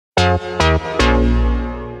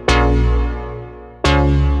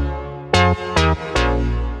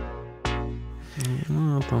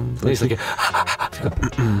No, to jest takie...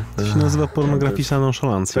 To się nazywa pornograficzna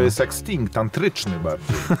nonszalancja. To jest jak sting, tantryczny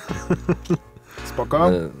bardziej. Spoko?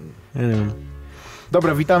 Nie wiem.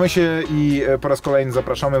 Dobra, witamy się i po raz kolejny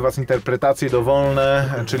zapraszamy was Interpretacje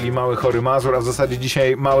Dowolne, czyli Mały, Chory, Mazur, a w zasadzie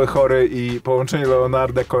dzisiaj Mały, Chory i połączenie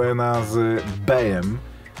Leonarda Cohena z Bejem,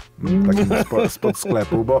 takim spod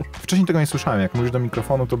sklepu, bo wcześniej tego nie słyszałem. Jak mówisz do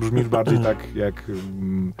mikrofonu, to brzmisz bardziej tak jak,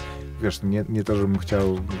 wiesz, nie to, żebym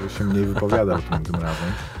chciał, że się mniej wypowiadał tym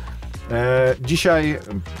razem. Dzisiaj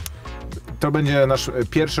to będzie nasz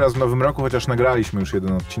pierwszy raz w nowym roku, chociaż nagraliśmy już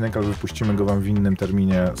jeden odcinek, ale wypuścimy go wam w innym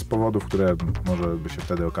terminie z powodów, które może by się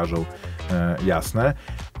wtedy okażą jasne.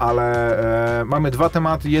 Ale mamy dwa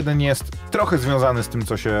tematy. Jeden jest trochę związany z tym,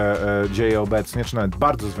 co się dzieje obecnie, czy nawet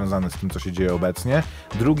bardzo związany z tym, co się dzieje obecnie.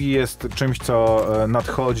 Drugi jest czymś, co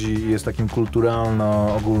nadchodzi i jest takim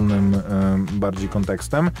kulturalno-ogólnym bardziej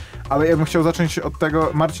kontekstem. Ale ja bym chciał zacząć od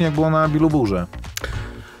tego, Marcin, jak było na Biluburze?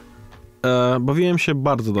 Bawiłem się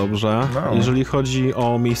bardzo dobrze. No. Jeżeli chodzi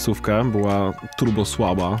o miejscówkę, była turbo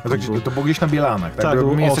słaba. To było gdzieś na Bielanach, tak? Tak,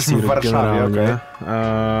 my jesteśmy w Warszawie, okej.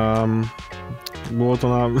 Było to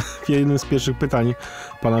na jednym z pierwszych pytań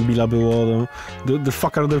pana Billa było the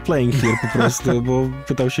fuck are they playing here po prostu, bo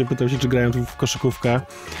pytał się, czy grają tu w koszykówkę.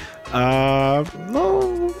 No,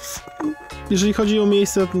 jeżeli chodzi o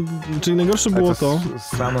miejsce, czyli najgorsze było to...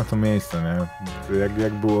 Samo to miejsce, nie?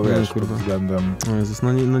 Jak było, wiesz, pod względem... O Jezus,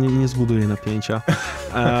 nie zbuduję napięcia.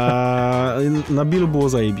 Na Billu było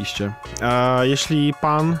zajebiście. Jeśli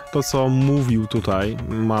pan to, co mówił tutaj,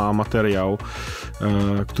 ma materiał,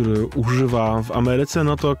 który używa w Ameryce,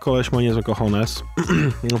 no to koleś ma niezłe cojones.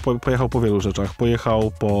 Pojechał po wielu rzeczach.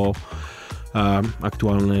 Pojechał po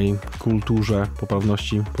aktualnej kulturze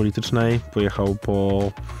poprawności politycznej, pojechał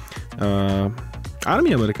po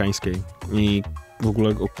armii amerykańskiej i w ogóle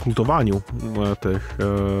o kultowaniu tych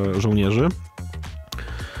żołnierzy.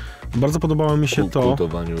 Bardzo podobało mi się to...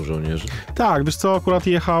 Kultowaniu żołnierzy? Tak, wiesz co, akurat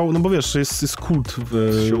jechał, no bo wiesz, jest kult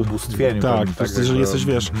w... się ubóstwieniu. Tak, jeżeli jesteś,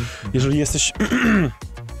 wiesz, jeżeli jesteś...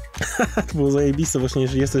 To było zajebiste właśnie,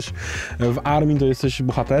 jeżeli jesteś w armii, to jesteś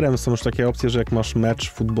bohaterem. Są już takie opcje, że jak masz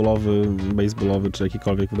mecz futbolowy, baseballowy, czy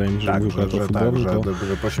jakikolwiek, wydaje mi się, że mówił o futbolu.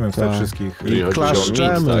 Że prosimy wtedy wszystkich. I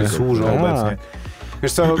klaszczemy. Służą obecnie.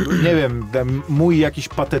 Wiesz co, nie wiem, mój jakąś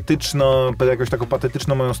taką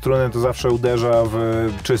patetyczną moją strunę to zawsze uderza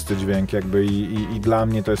w czysty dźwięk jakby i dla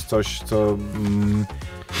mnie to jest coś, co...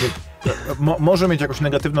 może mieć jakąś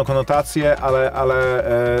negatywną konotację, ale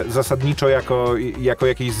zasadniczo jako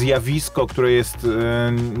jakieś zjawisko, które jest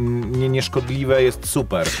nieszkodliwe, jest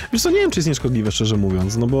super. Wiesz co, nie wiem, czy jest nieszkodliwe, szczerze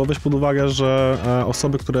mówiąc, no bo weź pod uwagę, że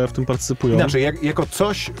osoby, które w tym partycypują... Inaczej, jako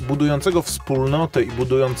coś budującego wspólnotę i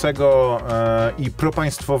budującego i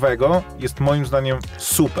propaństwowego jest moim zdaniem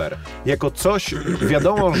super. Jako coś,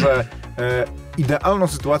 wiadomo, że idealną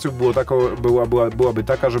sytuacją byłaby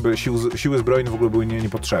taka, żeby siły zbrojne w ogóle były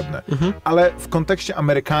niepotrzebne. Ale w kontekście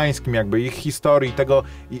amerykańskim jakby ich historii, tego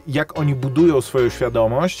jak oni budują swoją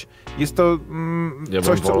świadomość, jest to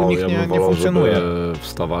coś, co u nich nie funkcjonuje. Żeby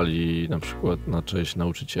wstawali na przykład na cześć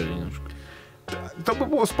nauczycieli na przykład. To by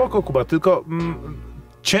było spoko, Kuba, tylko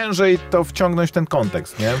ciężej to wciągnąć w ten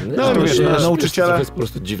kontekst, nie? No to wiesz, nauczyciele... To jest po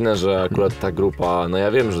prostu dziwne, że akurat ta grupa, no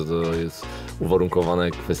ja wiem, że to jest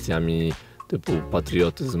uwarunkowane kwestiami typu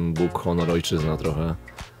patriotyzm, Bóg, honor, ojczyzna trochę,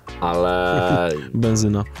 ale...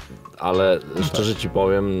 Benzyna. Ale szczerze ci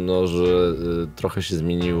powiem, no, że trochę się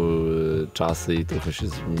zmieniły czasy i trochę się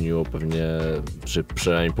zmieniło pewnie, czy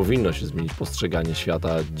przynajmniej powinno się zmienić postrzeganie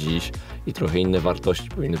świata dziś i trochę inne wartości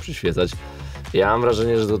powinny przyświecać. Ja mam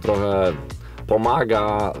wrażenie, że to trochę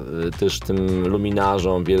pomaga też tym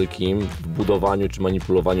luminarzom wielkim w budowaniu czy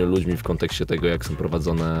manipulowaniu ludźmi w kontekście tego, jak są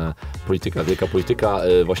prowadzone wielka polityka,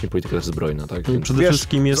 właśnie polityka też zbrojna. Tak? Przede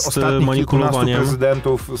wszystkim jest manipulowanie.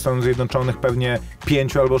 Prezydentów Stanów Zjednoczonych pewnie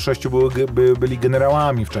 5 albo 6 byli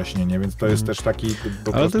generałami wcześniej, nie? Więc to jest też taki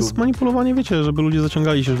po Ale prostu... to jest manipulowanie, wiecie, żeby ludzie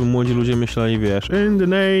zaciągali się, żeby młodzi ludzie myśleli, wiesz, in the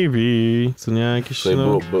Navy, co nie, jakieś...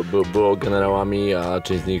 Było generałami, a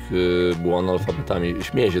część z nich było analfabetami.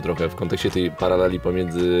 Śmieję się trochę w kontekście tej paraleli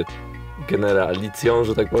pomiędzy generalicją,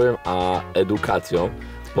 że tak powiem, a edukacją.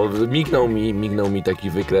 Bo mignął mi taki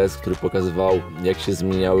wykres, który pokazywał, jak się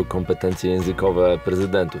zmieniały kompetencje językowe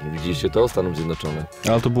prezydentów. Widzieliście to? Stanów Zjednoczonych.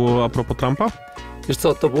 Ale to było a propos Trumpa? Wiesz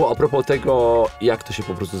co, to było a propos tego, jak to się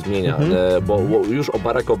po prostu zmienia, bo już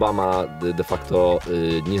Barack Obama de facto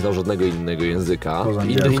nie znał żadnego innego języka.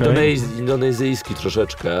 Indonezyjski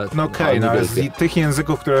troszeczkę. No ale z tych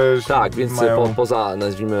języków, które tak, więc mają... poza,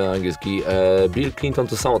 nazwijmy angielski, Bill Clinton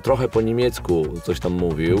to samo, trochę po niemiecku coś tam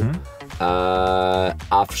mówił.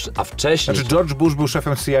 A wcześniej... Znaczy George Bush był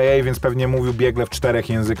szefem CIA, więc pewnie mówił biegle w 4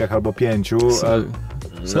 językach albo 5.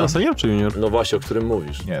 Senior czy junior? No właśnie, o którym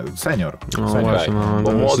mówisz. Nie, senior. Właśnie,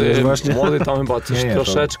 bo młody tam chyba coś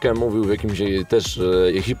troszeczkę mówił w jakimś też,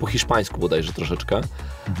 po hiszpańsku bodajże troszeczkę,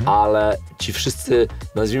 ale ci wszyscy,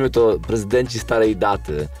 nazwijmy to prezydenci starej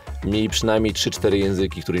daty, mieli przynajmniej 3-4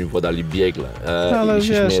 języki, którymi władali biegle. Ale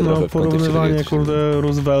wiesz, porównywanie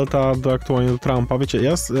Roosevelta aktualnie do Trumpa, wiecie,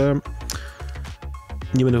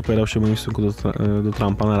 nie będę opowiadał się o moim stosunku do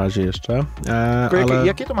Trumpa na razie jeszcze. Ale...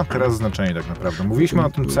 Jakie to ma teraz znaczenie tak naprawdę? Mówiliśmy o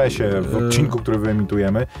tym CES-ie w odcinku, który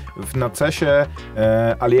wyemitujemy. Na CES-ie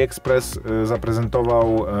AliExpress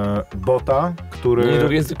zaprezentował bota, który...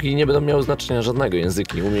 Języki nie będą miały znaczenia żadnego,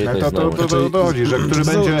 języki, umiejętność to chodzi, że który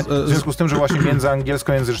będzie, w związku z tym, że właśnie między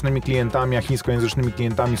angielskojęzycznymi klientami a chińskojęzycznymi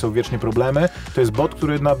klientami są wiecznie problemy, to jest bot,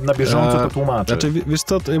 który na bieżąco to tłumaczy. Znaczy, wiesz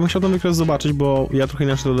co, ja bym chciał to wykres zobaczyć, bo ja trochę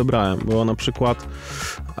inaczej to odebrałem, bo na przykład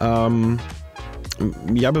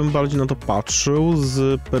ja bym bardziej na to patrzył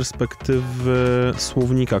z perspektywy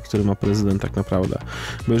słownika, który ma prezydent tak naprawdę.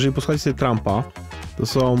 Bo jeżeli posłuchajcie sobie Trumpa, to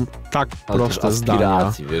są tak proste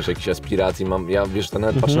zdania. Wiesz, jakichś aspiracji mam. Ja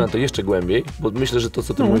nawet patrzę na to jeszcze głębiej, bo myślę, że to,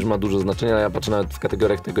 co ty mówisz, ma dużo znaczenia, ale ja patrzę nawet w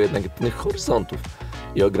kategoriach tego jednak tych horyzontów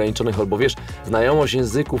i ograniczonych, bo wiesz, znajomość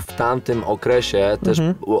języków w tamtym okresie też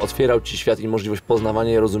otwierał ci świat i możliwość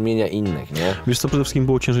poznawania i rozumienia innych, nie? Wiesz co, przede wszystkim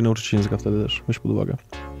było ciężej nauczyć się języka wtedy też, weź pod uwagę.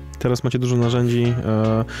 Teraz macie dużo narzędzi.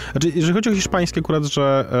 Znaczy, jeżeli chodzi o hiszpański akurat,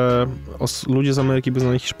 że ludzie z Ameryki by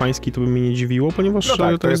znali hiszpański, to by mnie nie dziwiło, ponieważ... No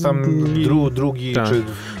tak, to jest tam drugi, tak. czy...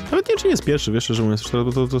 Nawet nie, czy nie jest pierwszy, wiesz, szczerze mówiąc,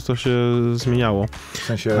 to się zmieniało. W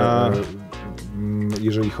sensie,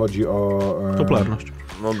 jeżeli chodzi o... Popularność.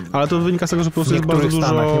 No, ale to wynika z tego, że po prostu jest bardzo dużo...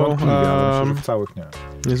 ale myślę, że w całych nie.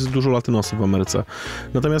 Jest dużo latynosów w Ameryce.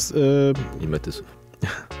 Natomiast... I metysów.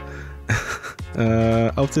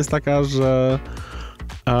 Opcja jest taka, że...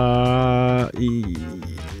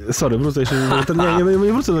 Sorry, wrócę jeszcze.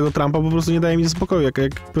 Nie wrócę do tego Trumpa, po prostu nie daje mi spokoju. Jakby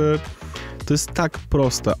to jest tak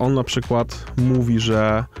proste. On na przykład mówi,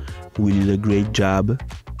 że we did a great job,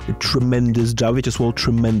 a tremendous job. Wiecie, słowo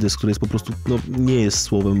tremendous, które jest po prostu, nie jest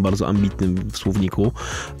słowem bardzo ambitnym w słowniku.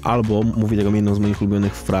 Albo mówi taką jedną z moich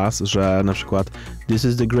ulubionych fraz, że na przykład this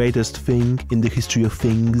is the greatest thing in the history of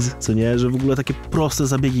things, co nie? Że w ogóle takie proste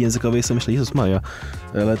zabiegi językowe i sobie myślę, Jezus Maria,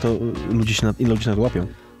 ale to ludzie się na to łapią.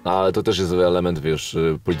 Ale to też jest element, wiesz,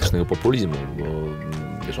 politycznego populizmu, bo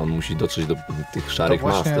wiesz, on musi dotrzeć do tych szarych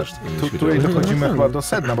mas też. Tutaj dochodzimy chyba do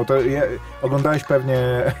sedna, bo to oglądałeś pewnie,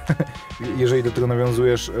 jeżeli do tego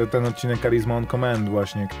nawiązujesz, ten odcinek Charisma on Command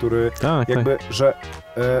właśnie, który jakby, że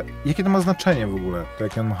jakie to ma znaczenie w ogóle, to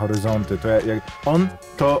jakie on ma horyzonty,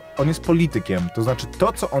 on jest politykiem, to znaczy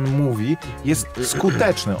to, co on mówi, jest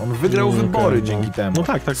skuteczne, on wygrał wybory dzięki temu.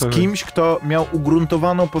 Z kimś, kto miał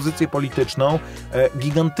ugruntowaną pozycję polityczną,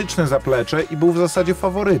 gigantyczne zaplecze i był w zasadzie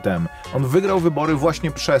faworytem. On wygrał wybory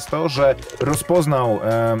właśnie przez to, że rozpoznał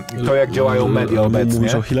to, jak działają media obecnie.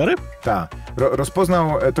 Mówisz o Hillary? Tak.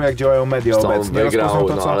 Rozpoznał to, jak działają media obecnie. On wygrał,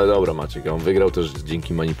 ale dobra Maciek, on wygrał też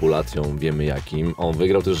dzięki manipulacjom, wiemy jakim. On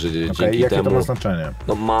wygrał też dzięki temu... Jakie to ma znaczenie?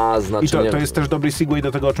 No ma znaczenie... I to jest też dobry segue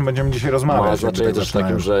do tego, o czym będziemy dzisiaj rozmawiać. Ma znaczenie też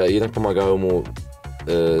takim, że jednak pomagały mu,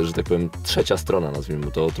 że tak powiem, trzecia strona,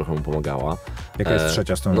 nazwijmy to, trochę mu pomagała. Jaka jest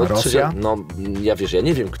trzecia strona? Rosja? Ja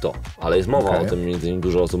nie wiem kto, ale jest mowa o tym, między innymi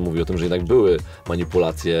dużo osób mówi o tym, że jednak były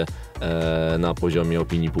manipulacje na poziomie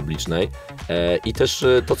opinii publicznej i też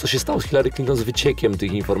to, co się stało z Hillary Clinton z wyciekiem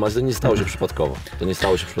tych informacji, to nie stało się przypadkowo.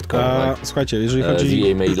 Tak? Słuchajcie, jeżeli chodzi... Z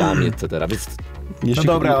jej mailami, etc. Więc... No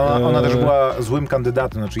dobra, ona też była złym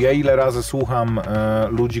kandydatem. Znaczy, ja ile razy słucham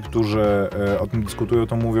ludzi, którzy o tym dyskutują,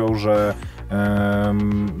 to mówią, że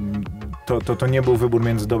to nie był wybór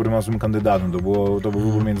między dobrym a złym kandydatem. To był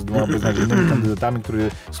wybór między dwoma beznadziejnymi kandydatami,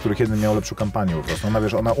 z których jeden miał lepszą kampanię po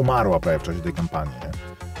prostu. Ona umarła prawie w czasie tej kampanii, nie?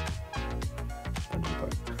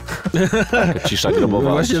 Cisza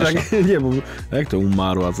grobowa. Właśnie tak, nie, bo jak to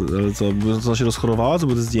umarła? Co się rozchorowała? Co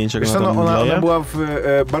były te zdjęcia? Wiesz co, ona była w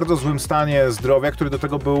bardzo złym stanie zdrowia, który do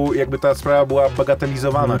tego był, jakby ta sprawa była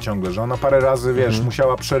bagatelizowana ciągle, że ona parę razy, wiesz,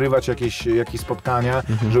 musiała przerywać jakieś spotkania,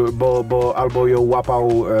 bo albo ją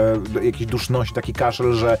łapał jakiś duszność, taki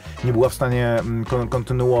kaszel, że nie była w stanie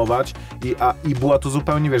kontynuować i była to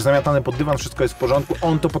zupełnie, wiesz, zamiatane pod dywan, wszystko jest w porządku,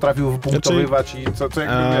 on to potrafił wypunktowywać i co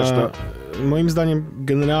jakby, wiesz, to... Moim zdaniem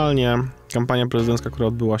generalnie kampania prezydencka, która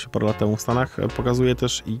odbyła się parę lat temu w Stanach, pokazuje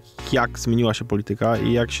też, jak zmieniła się polityka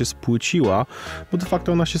i jak się spłyciła, bo de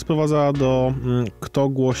facto ona się sprowadza do kto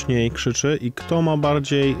głośniej krzyczy i kto ma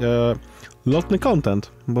bardziej lotny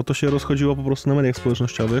content, bo to się rozchodziło po prostu na mediach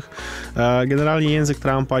społecznościowych. Generalnie język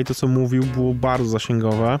Trumpa i to, co mówił, było bardzo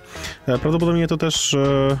zasięgowe. Prawdopodobnie to też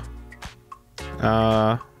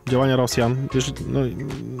działania Rosjan. No,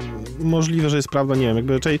 możliwe, że jest prawda, nie wiem,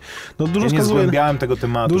 jakby raczej, no dużo ja nie zgłębiałem tego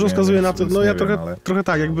tematu. Dużo wskazuje na to, no ja wiem, trochę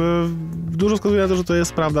tak, jakby dużo wskazuje na to, że to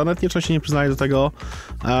jest prawda, nawet nie trzeba się nie przyznaje do tego,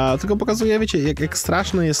 tylko pokazuje, wiecie, jak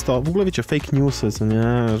straszne jest to, w ogóle wiecie, fake newsy, co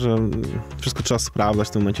nie, że wszystko trzeba sprawdzać,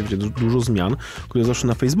 w tym momencie wiecie, dużo zmian, które zaszły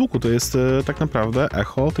na Facebooku, to jest tak naprawdę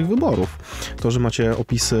echo tych wyborów. To, że macie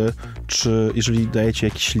opisy, czy jeżeli dajecie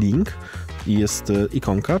jakiś link i jest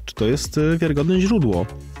ikonka, czy to jest wiarygodne źródło.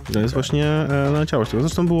 To jest właśnie naleciałość tego.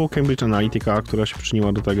 Zresztą było Cambridge Analytica, która się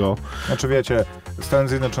przyczyniła do tego. Znaczy wiecie, Stany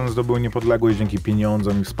Zjednoczone zdobyły niepodległość dzięki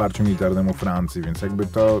pieniądzom i wsparciu militarnemu Francji, więc jakby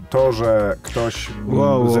to że ktoś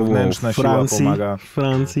zewnętrzna siła pomaga...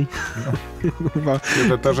 Francji.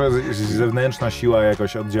 No. To, że zewnętrzna siła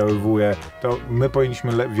jakoś oddziaływuje, to my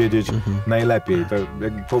powinniśmy wiedzieć najlepiej.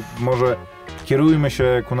 To może kierujmy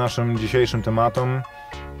się ku naszym dzisiejszym tematom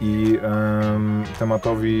i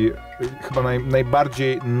tematowi chyba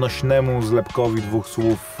najbardziej nośnemu zlepkowi dwóch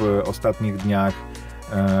słów w ostatnich dniach,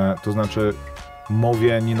 to znaczy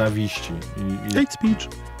mowie nienawiści. Hate speech.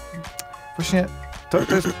 Właśnie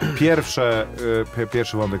to jest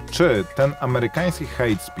pierwszy wątek. Czy ten amerykański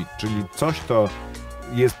hate speech, czyli coś, to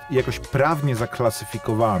jest jakoś prawnie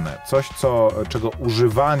zaklasyfikowane, coś, czego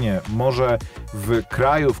używanie może w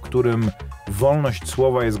kraju, w którym wolność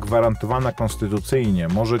słowa jest gwarantowana konstytucyjnie,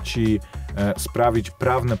 może ci sprawić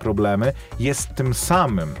prawne problemy, jest tym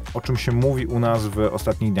samym, o czym się mówi u nas w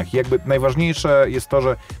ostatnich dniach. I jakby najważniejsze jest to,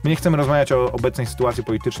 że my nie chcemy rozmawiać o obecnej sytuacji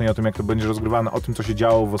politycznej, o tym, jak to będzie rozgrywane, o tym, co się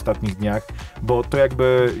działo w ostatnich dniach, bo to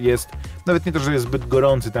jakby jest, nawet nie to, że jest zbyt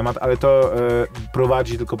gorący temat, ale to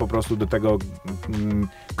prowadzi tylko po prostu do tego,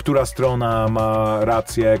 która strona ma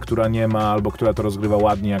rację, która nie ma, albo która to rozgrywa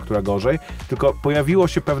ładniej, a która gorzej. Tylko pojawiło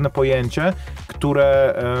się pewne pojęcie,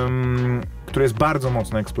 które jest bardzo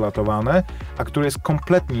mocno eksploatowane, a które jest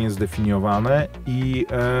kompletnie niezdefiniowane i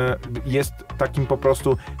jest takim po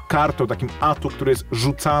prostu kartą, takim atu, które jest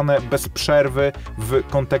rzucane bez przerwy w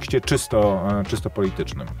kontekście czysto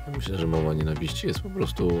politycznym. Myślę, że mowa nienawiści jest po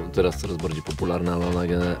prostu teraz coraz bardziej popularna, ale ona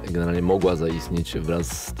generalnie mogła zaistnieć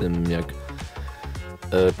wraz z tym, jak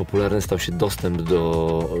popularny stał się dostęp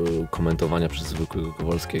do komentowania przez zwykłego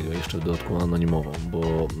Kowalskiego, jeszcze w dodatku anonimowo, bo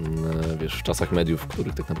wiesz, w czasach mediów, w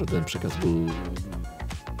których tak naprawdę ten przekaz był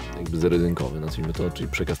jakby zero-jedynkowy, nazwijmy to, czyli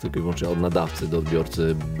przekaz tylko i wyłącznie od nadawcy do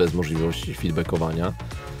odbiorcy bez możliwości feedbackowania,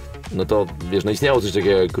 no to wiesz, no istniało coś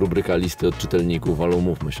takiego jak rubryka listy od czytelników, ale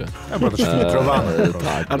umówmy się. Bo to filtrowane.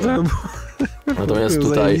 Tak. A to natomiast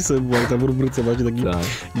tutaj... Była tam w rubryce macie taki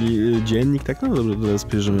dziennik, tak? No dobrze, teraz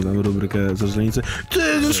bierzemy tam rubrykę ze źrenicy.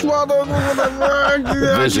 Ty szła do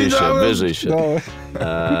Wyżyj się. No.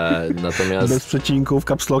 Natomiast... Bez przecinków,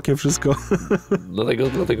 kapslokiem, wszystko.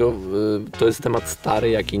 Dlatego to jest temat stary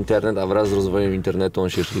jak internet, a wraz z rozwojem internetu on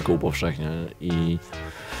się jeszcze tylko upowszechnia. I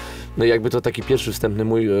no jakby to taki pierwszy wstępny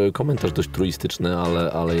mój komentarz, dość truistyczny,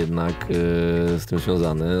 ale jednak z tym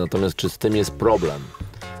związany. Natomiast czy z tym jest problem?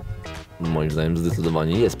 Moim zdaniem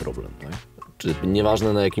zdecydowanie jest problem. Tak? Czy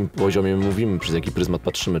nieważne na jakim poziomie mówimy, przez jaki pryzmat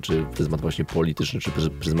patrzymy, czy pryzmat właśnie polityczny, czy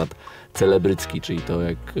pryzmat celebrycki, czyli to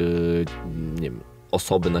jak nie wiem,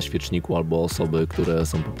 osoby na świeczniku albo osoby, które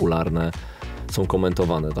są popularne, są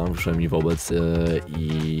komentowane tam, przynajmniej wobec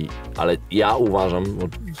ale ja uważam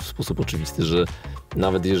w sposób oczywisty, że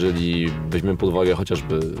nawet jeżeli weźmiemy pod uwagę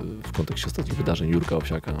chociażby w kontekście ostatnich wydarzeń Jurka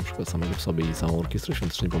Owsiaka, na przykład samego w sobie i całą Orkiestrę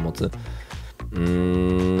Świątecznej Pomocy,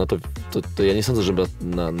 no to ja nie sądzę, żeby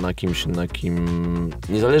na kimś,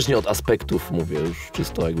 niezależnie od aspektów, mówię już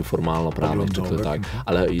czysto jakby formalno-prawnych, czy to tak,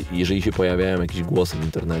 ale jeżeli się pojawiają jakieś głosy w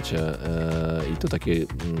internecie i to takie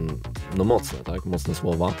no mocne, tak, mocne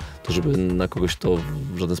słowa, to żeby na kogoś to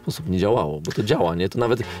w żaden sposób nie działało, bo to działa, nie? To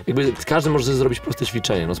nawet jakby każdy może sobie zrobić proste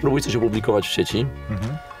ćwiczenie, no spróbuj coś opublikować w sieci,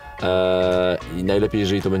 i najlepiej,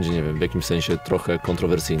 jeżeli to będzie, nie wiem, w jakimś sensie trochę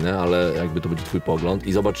kontrowersyjne, ale jakby to będzie twój pogląd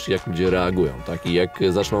i zobacz, jak ludzie reagują, tak? I jak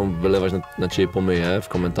zaczną wylewać na ciebie pomyje w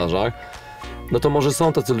komentarzach, no to może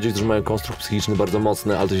są tacy ludzie, którzy mają konstrukt psychiczny bardzo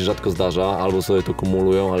mocny, ale to się rzadko zdarza, albo sobie to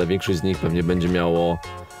kumulują, ale większość z nich pewnie będzie miało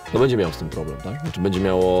z tym problem, tak? Znaczy będzie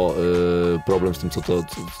miało problem z tym,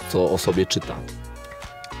 co o sobie czyta.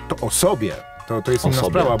 To o sobie To jest inna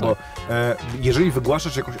sprawa, bo jeżeli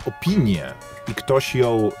wygłaszasz jakąś opinię i ktoś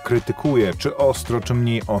ją krytykuje, czy ostro, czy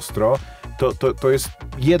mniej ostro, to jest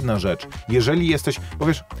jedna rzecz. Jeżeli jesteś, bo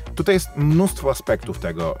wiesz, tutaj jest mnóstwo aspektów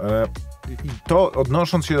tego. I to,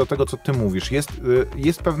 odnosząc się do tego, co ty mówisz,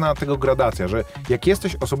 jest pewna tego gradacja, że jak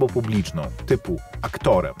jesteś osobą publiczną, typu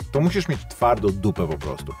aktorem, to musisz mieć twardą dupę po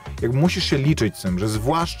prostu. Jak musisz się liczyć z tym, że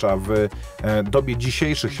zwłaszcza w dobie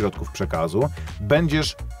dzisiejszych środków przekazu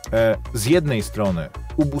będziesz z jednej strony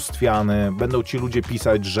ubóstwiany, będą ci ludzie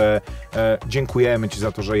pisać, że dziękujemy ci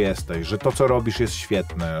za to, że jesteś, że to, co robisz, jest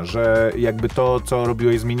świetne, że jakby to, co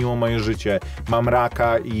robiłeś, zmieniło moje życie. Mam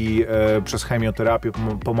raka i przez chemioterapię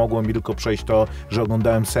pomogło mi tylko przejść to, że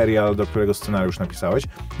oglądałem serial, do którego scenariusz napisałeś.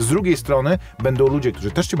 Z drugiej strony będą ludzie,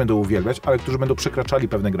 którzy też cię będą uwielbiać, ale którzy będą przekraczali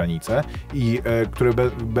pewne granice i które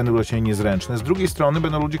będą dla ciebie niezręczne. Z drugiej strony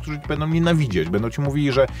będą ludzie, którzy będą nienawidzieć, będą ci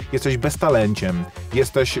mówili, że jesteś beztalenciem,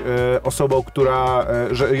 jesteś osobą, która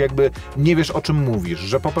że jakby nie wiesz, o czym mówisz,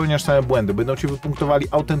 że popełniasz same błędy. Będą ci wypunktowali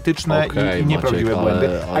autentyczne i nieprawdziwe błędy.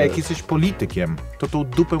 A jak jesteś politykiem, to tą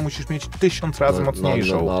dupę musisz mieć 1000 razy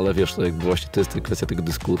mocniejszą. Ale wiesz, to jakby właśnie to jest kwestia tego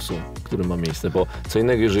dyskursu, który ma miejsce, bo co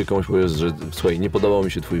innego, jeżeli komuś powiesz, że słuchaj, nie podobał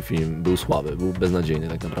mi się twój film, był słaby, był beznadziejny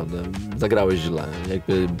tak naprawdę, zagrałeś źle,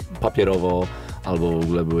 jakby papierowo, albo w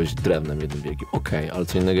ogóle byłeś drewnem jednym wielkim. Okej, ale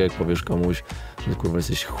co innego, jak powiesz komuś, że kurwa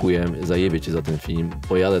jesteś chujem, zajebie cię za ten film,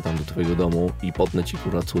 pojadę tam do twojego domu i potnę ci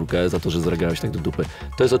kurwa córkę za to, że zagrałeś tak do dupy.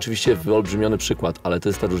 To jest oczywiście wyolbrzymiony przykład, ale to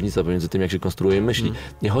jest ta różnica pomiędzy tym, jak się konstruuje myśli.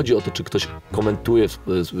 Nie chodzi o to, czy ktoś komentuje,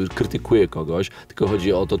 krytykuje kogoś, tylko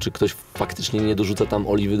chodzi o to, czy ktoś faktycznie nie dorzuca tam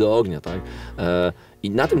oliwy do ognia, tak?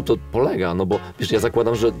 I na tym to polega, no bo wiesz, ja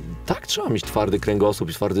zakładam, że tak, trzeba mieć twardy kręgosłup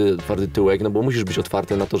i twardy tyłek, no bo musisz być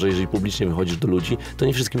otwarty na to, że jeżeli publicznie wychodzisz do ludzi, to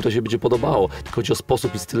nie wszystkim to się będzie podobało. Tylko chodzi o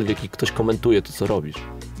sposób i styl, w jaki ktoś komentuje to, co robisz.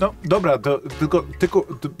 No dobra, to tylko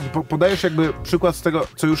podajesz jakby przykład z tego,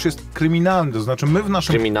 co już jest kryminalne, to znaczy my w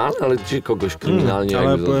naszym... Kryminalne? Ale gdzie kogoś kryminalnie...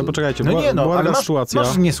 Ale poczekajcie, była ale sytuacja...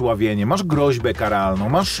 masz niesławienie, masz groźbę karalną,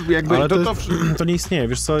 masz jakby... Ale to nie istnieje,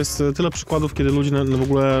 wiesz co, jest tyle przykładów, kiedy ludzie w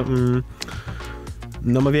ogóle...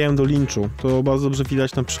 namawiają do linczu. To bardzo dobrze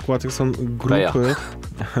widać na przykład, jak są grupy...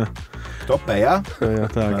 Kto? Peja? Peja,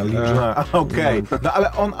 tak. Okej. No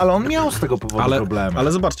ale on miał z tego powodu problemy.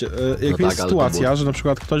 Ale zobaczcie, jak jest sytuacja, że na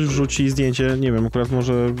przykład ktoś wrzuci zdjęcie, nie wiem, akurat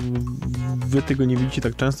może wy tego nie widzicie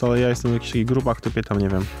tak często, ale ja jestem w jakichś takich grupach typie tam, nie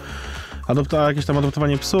wiem, jakieś tam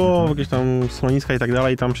adoptowanie psów, jakieś tam schroniska i tak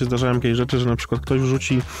dalej, tam się zdarzają jakieś rzeczy, że na przykład ktoś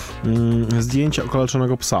wrzuci zdjęcie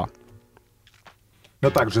okaleczonego psa.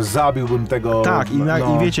 No tak, że zabiłbym tego... Tak, i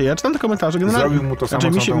wiecie, ja czytam te komentarze, generalnie... Zrobił mu to samo,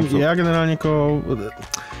 ja generalnie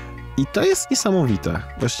I to jest niesamowite.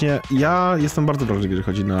 Właśnie ja jestem bardzo wrażliwy, jeżeli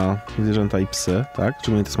chodzi na zwierzęta i psy, tak?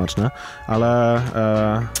 Szczególnie to smaczne, ale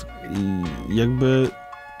jakby...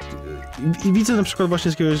 I widzę na przykład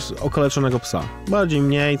właśnie jakiegoś okaleczonego psa. Bardziej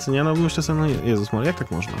mniej, co nie? No myślę sobie, no Jezus Maria, jak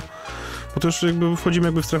tak można? Bo to już jakby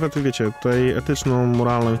wchodzimy w strefę, wiecie, tutaj etyczną,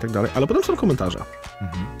 moralną i tak dalej, ale potem są komentarze.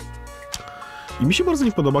 I mi się bardzo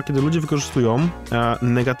nie podoba, kiedy ludzie wykorzystują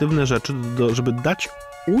negatywne rzeczy, żeby dać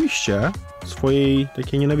ujście swojej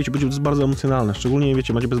takiej nienawiści, bo to jest bardzo emocjonalne. Szczególnie,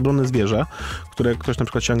 wiecie, macie bezbronne zwierzę, które ktoś na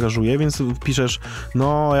przykład się angażuje, więc piszesz,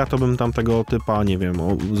 no ja to bym tamtego typa, nie wiem,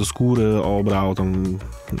 ze skóry obrał, tam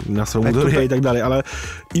nasrał mu do ryja i tak dalej, ale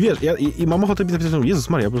i wiesz, i mam ochotę napisać, Jezus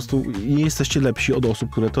Maria, po prostu nie jesteście lepsi od osób,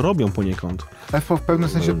 które to robią poniekąd. Ale w pewnym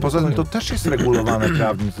sensie, poza tym to też jest regulowane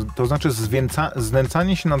prawnie, to znaczy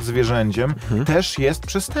znęcanie się nad zwierzęciem też jest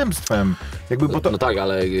przestępstwem. Jakby, bo to... No tak,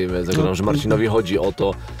 ale zakładam, że Marcinowi chodzi o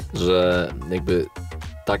to, że jakby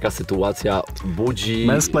taka sytuacja budzi...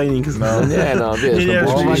 Mansplaining. No nie, no wiesz,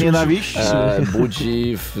 budzi nienawiść.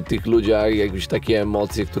 Budzi w tych ludziach jakieś takie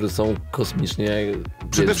emocje, które są kosmicznie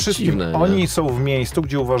Przede wszystkim dziwne, oni są w miejscu,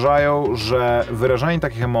 gdzie uważają, że wyrażanie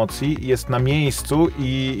takich emocji jest na miejscu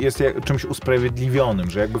i jest czymś usprawiedliwionym,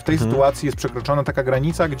 że jakby w tej sytuacji jest przekroczona taka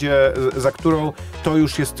granica, za którą to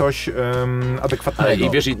już jest coś adekwatnego. I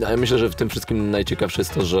wiesz, ja myślę, że w tym wszystkim najciekawsze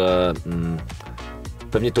jest to, że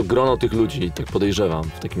pewnie to grono tych ludzi, tak podejrzewam,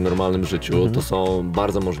 w takim normalnym życiu, to są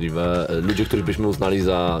bardzo możliwe ludzie, których byśmy uznali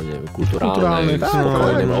za, nie wiem, kulturalnych,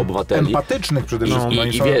 spokojnych obywateli. Empatycznych przede wszystkim.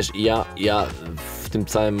 I wiesz, ja w tym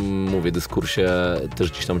całym, mówię, dyskursie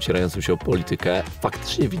też gdzieś tam ocierającym się o politykę,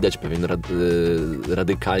 faktycznie widać pewien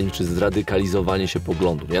radykalizm, czy zradykalizowanie się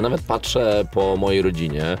poglądów. Ja nawet patrzę po mojej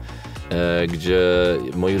rodzinie, gdzie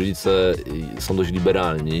moi rodzice są dość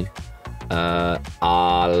liberalni,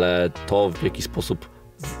 ale to w jaki sposób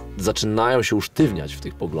zaczynają się usztywniać w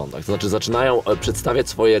tych poglądach, to znaczy zaczynają przedstawiać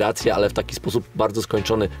swoje racje, ale w taki sposób bardzo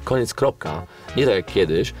skończony, koniec, kropka, nie tak jak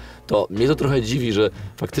kiedyś, to mnie to trochę dziwi, że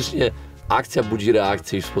faktycznie akcja budzi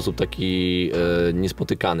reakcję w sposób taki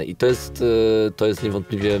niespotykany. I to jest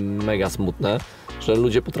niewątpliwie mega smutne, że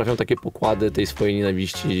ludzie potrafią takie pokłady tej swojej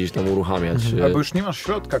nienawiści gdzieś tam uruchamiać. Albo już nie masz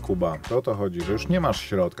środka, Kuba. To o to chodzi, że już nie masz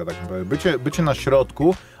środka. Tak naprawdę. Bycie na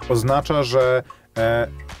środku oznacza, że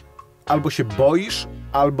albo się boisz,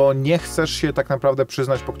 albo nie chcesz się tak naprawdę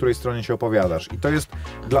przyznać, po której stronie się opowiadasz. I to jest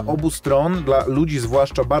dla obu stron, dla ludzi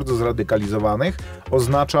zwłaszcza bardzo zradykalizowanych,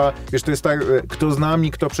 oznacza, wiesz, to jest tak, kto z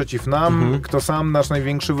nami, kto przeciw nam, kto sam nasz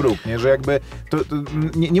największy wróg, nie? Że jakby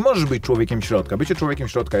nie możesz być człowiekiem środka. Bycie człowiekiem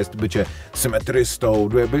środka jest bycie symetrystą,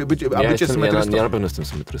 symetrystą... Ja na pewno jestem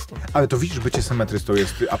symetrystą. Ale to widzisz, bycie symetrystą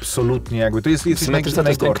jest absolutnie jakby, to jest symetrysta to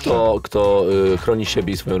jest ten, kto chroni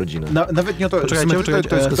siebie i swoją rodzinę. Nawet nie o to, symetrysta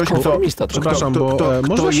to jest ktoś, kto... Przepraszam, bo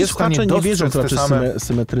może nasi słuchacze nie wierzą, to znaczy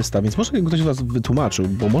symetrysta, więc może ktoś was wytłumaczył,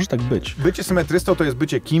 bo może tak być. Bycie symetrystą to jest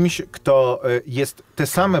bycie kimś, kto jest te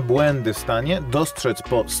same błędy w stanie dostrzec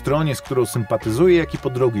po stronie, z którą sympatyzuje, jak i po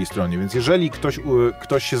drugiej stronie. Więc jeżeli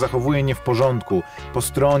ktoś się zachowuje nie w porządku po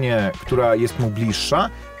stronie, która jest mu bliższa,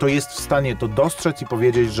 to jest w stanie to dostrzec i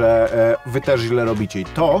powiedzieć, że wy też źle robicie. I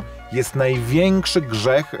to jest największy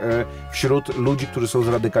grzech wśród ludzi, którzy są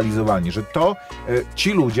zradykalizowani, że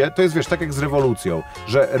ci ludzie, to jest, wiesz, tak jak z rewolucją,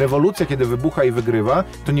 że rewolucja, kiedy wybucha i wygrywa,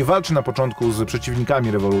 to nie walczy na początku z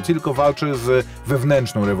przeciwnikami rewolucji, tylko walczy z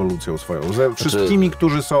wewnętrzną rewolucją swoją, ze wszystkimi,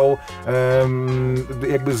 którzy są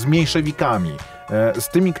jakby zmniejszewikami. Z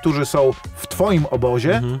tymi, którzy są w twoim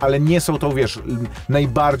obozie, ale nie są to, wiesz,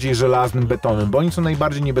 najbardziej żelaznym betonem, bo oni są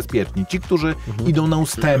najbardziej niebezpieczni. Ci, którzy idą na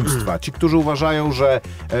ustępstwa, ci, którzy uważają, że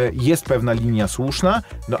jest pewna linia słuszna,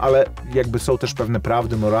 no ale jakby są też pewne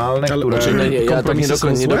prawdy moralne, które... Ja tak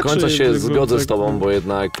nie do końca się zgodzę z tobą, bo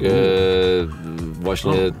jednak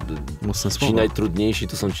właśnie ci najtrudniejsi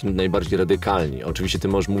to są ci najbardziej radykalni. Oczywiście ty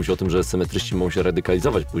możesz mówić o tym, że symetryści mogą się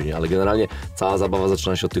radykalizować później, ale generalnie cała zabawa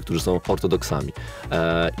zaczyna się od tych, którzy są ortodoksami.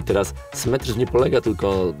 I teraz symetryzm nie polega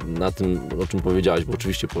tylko na tym, o czym powiedziałeś, bo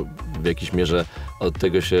oczywiście w jakiejś mierze od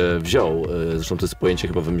tego się wziął. Zresztą to jest pojęcie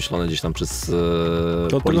chyba wymyślone gdzieś tam przez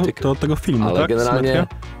politykę. To od tego filmu, ale tak? generalnie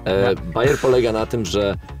bajer polega na tym,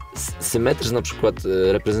 że symetryzm na przykład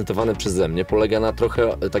reprezentowany przeze mnie polega na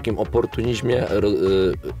trochę takim oportunizmie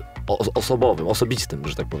osobowym, osobistym,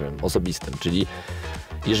 że tak powiem, osobistym. Czyli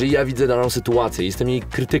jeżeli ja widzę daną sytuację i jestem jej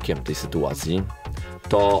krytykiem tej sytuacji,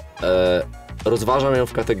 to rozważam ją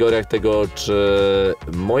w kategoriach tego, czy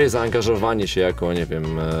moje zaangażowanie się jako, nie wiem,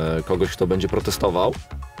 kogoś, kto będzie protestował,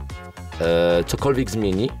 cokolwiek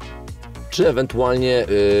zmieni, czy ewentualnie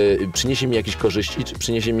przyniesie mi jakieś korzyści, czy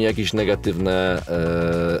przyniesie mi jakieś negatywne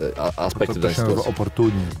aspekty danej sytuacji.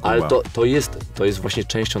 Oportunizm. Ale to jest właśnie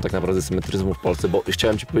częścią tak naprawdę symetryzmu w Polsce, bo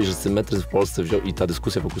chciałem ci powiedzieć, że symetryzm w Polsce i ta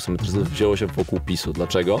dyskusja wokół symetryzmu wzięło się wokół PiS-u.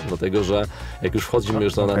 Dlaczego? Dlatego, że jak już wchodzimy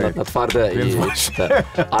już na twarde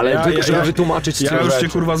ale żeby wytłumaczyć... Ja już się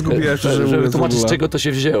kurwa zgubiłem. Żeby wytłumaczyć, z czego to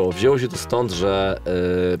się wzięło. Wzięło się to stąd, że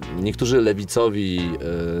niektórzy lewicowi,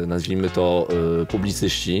 nazwijmy to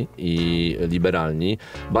publicyści i liberalni,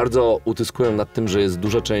 bardzo utyskują nad tym, że jest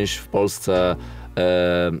duża część w Polsce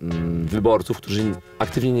wyborców, którzy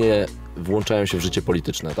aktywnie nie włączają się w życie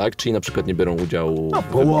polityczne, tak? Czyli na przykład nie biorą udziału w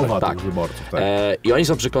połowa wyborach. tych wyborców, tak. I oni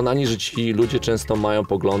są przekonani, że ci ludzie często mają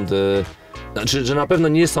poglądy, znaczy, że na pewno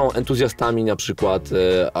nie są entuzjastami na przykład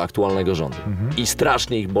aktualnego rządu. I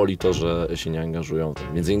strasznie ich boli to, że się nie angażują w tym.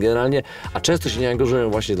 Więc generalnie, a często się nie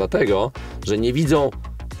angażują właśnie dlatego, że nie widzą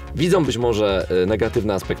być może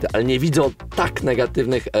negatywne aspekty, ale nie widzą tak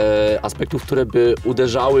negatywnych aspektów, które by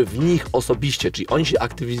uderzały w nich osobiście. Czyli oni się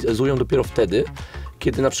aktywizują dopiero wtedy,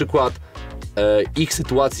 kiedy na przykład ich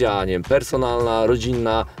sytuacja, nie wiem, personalna,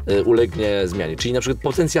 rodzinna ulegnie zmianie. Czyli na przykład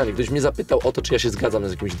potencjalnie ktoś mnie zapytał o to, czy ja się zgadzam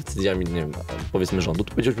z jakimiś decyzjami, nie wiem, powiedzmy rządu,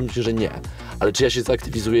 to powiedziałbym ci, że nie. Ale czy ja się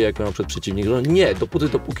zaktywizuję jako na przykład przeciwnik rządu? Nie,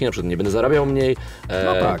 dopóki na przykład nie będę zarabiał mniej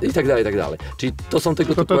i tak dalej, i tak dalej. Czyli to są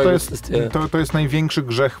tego typu kwestie. To jest największy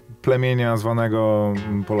grzech plemienia zwanego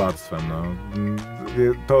Polactwem. No.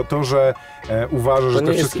 To, że uważasz, że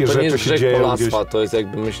te wszystkie rzeczy się dzieją Polactwa, gdzieś... To jest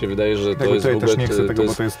jakby, mi się wydaje, że to jest w ogóle... też nie chcę tego,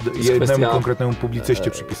 bo to jest jednemu konkretnemu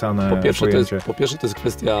publicyście przypisane po pierwsze to jest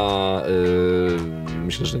kwestia,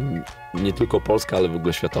 myślę, że nie tylko polska, ale w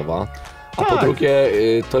ogóle światowa. A po drugie,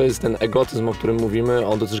 to jest ten egotyzm, o którym mówimy,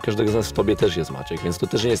 on dotyczy każdego z nas, w tobie też jest, Maciek, więc to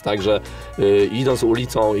też nie jest tak, że idąc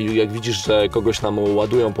ulicą i jak widzisz, że kogoś tam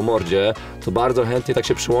ładują po mordzie, to bardzo chętnie tak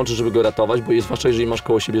się przyłączysz, żeby go ratować, bo zwłaszcza jeżeli masz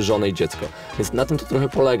koło siebie żonę i dziecko. Więc na tym to trochę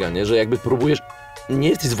polega, nie? Że jakby próbujesz nie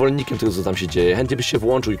jesteś zwolennikiem tego, co tam się dzieje, chętnie byś się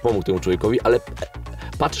włączył i pomógł temu człowiekowi, ale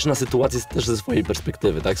patrzysz na sytuację też ze swojej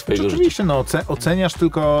perspektywy, tak? Swojego Oczywiście, no, oceniasz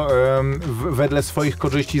tylko wedle swoich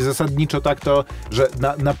korzyści. Zasadniczo tak to, że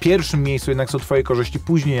na pierwszym miejscu jednak są twoje korzyści,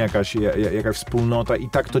 później jakaś wspólnota i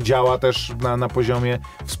tak to działa też na poziomie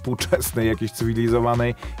współczesnej, jakiejś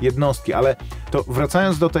cywilizowanej jednostki. Ale to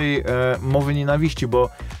wracając do tej mowy nienawiści, bo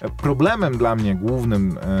problemem dla mnie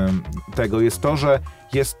głównym tego jest to, że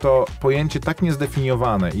jest to pojęcie tak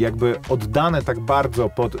niezdefiniowane i jakby oddane tak bardzo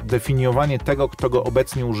pod definiowanie tego, kto go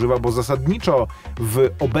obecnie używa, bo zasadniczo w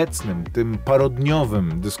obecnym, tym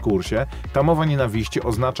parodniowym dyskursie ta mowa nienawiści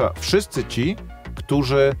oznacza wszyscy ci,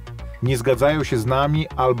 którzy nie zgadzają się z nami,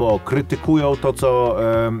 albo krytykują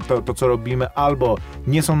to, co robimy, albo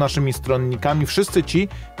nie są naszymi stronnikami. Wszyscy ci,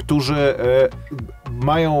 którzy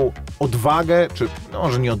mają odwagę, czy no,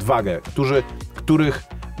 może nie odwagę, których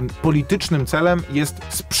politycznym celem jest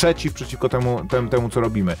sprzeciw przeciwko temu, co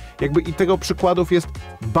robimy. Jakby i tego przykładów jest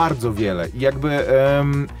bardzo wiele. I jakby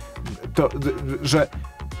że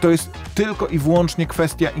to jest tylko i wyłącznie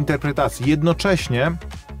kwestia interpretacji. Jednocześnie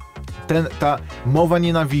ta mowa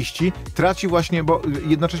nienawiści traci właśnie, bo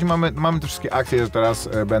jednocześnie mamy te wszystkie akcje, że teraz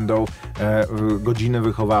będą godziny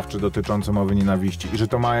wychowawcze dotyczące mowy nienawiści i że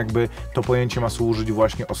to ma jakby, to pojęcie ma służyć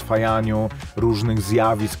właśnie oswajaniu różnych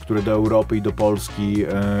zjawisk, które do Europy i do Polski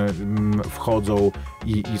wchodzą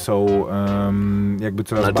i są jakby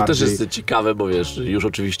coraz bardziej... Ale to też jest ciekawe, bo wiesz, już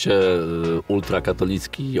oczywiście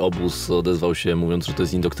ultrakatolicki obóz odezwał się mówiąc, że to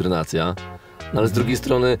jest indoktrynacja. No ale z drugiej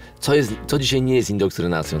strony, co dzisiaj nie jest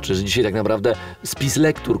indoktrynacją? Czy dzisiaj tak naprawdę spis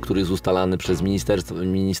lektur, który jest ustalany przez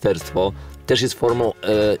ministerstwo też jest formą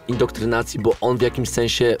indoktrynacji, bo on w jakimś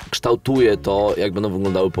sensie kształtuje to, jak będą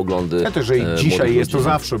wyglądały poglądy. Ja też, że i dzisiaj jest, to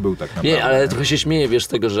zawsze był tak naprawdę. Nie, ale trochę się śmieję, wiesz, z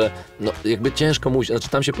tego, że no, jakby ciężko mówić, znaczy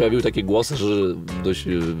tam się pojawiły takie głosy, że dość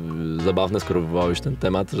zabawne, skoro wywołałeś ten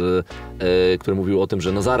temat, że, który mówił o tym,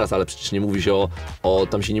 że no zaraz, ale przecież nie mówi się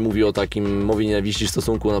tam się nie mówi o takim mowie nienawiści w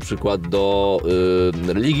stosunku na przykład do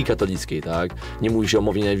religii katolickiej, tak? Nie mówi się o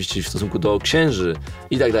mowie nienawiści w stosunku do księży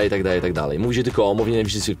i tak dalej, i tak dalej, i tak dalej. Mówi się tylko o mowie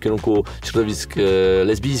nienawiści w kierunku środowisk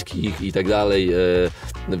lesbijskich i tak dalej,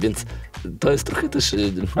 więc to jest trochę też...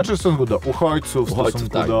 Znaczy w stosunku do uchodźców, w stosunku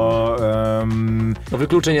tak. do... no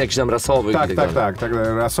wykluczeń jakichś tam rasowych. Tak,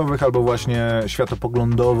 rasowych albo właśnie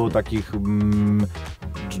światopoglądowo takich,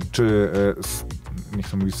 czy nie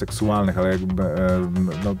chcę mówić seksualnych, ale jakby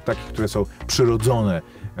no, takich, które są przyrodzone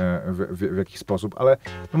w jakiś sposób, ale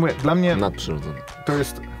no mówię, dla mnie to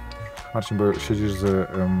jest... Marcin, bo siedzisz z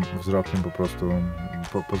wzrokiem po prostu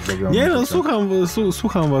pozbawiony. Nie no,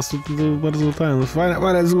 słucham was, to bardzo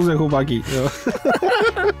fajne dyskusje, chłopaki.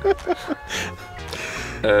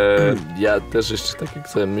 Ja też jeszcze tak jak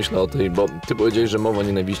sobie myślę o tej, bo ty powiedziałeś, że mowa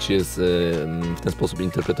nienawiści jest w ten sposób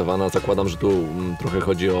interpretowana. Zakładam, że tu trochę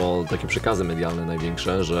chodzi o takie przekazy medialne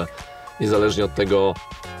największe, że niezależnie od tego,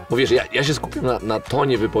 bo wiesz, ja się skupiam na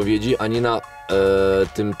tonie wypowiedzi, a nie na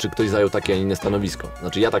tym, czy ktoś zajął takie, a nie inne stanowisko.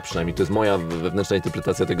 Znaczy ja tak przynajmniej, to jest moja wewnętrzna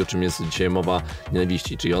interpretacja tego, czym jest dzisiaj mowa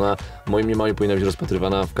nienawiści. Czyli ona w moim mniemaniu powinna być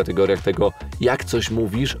rozpatrywana w kategoriach tego, jak coś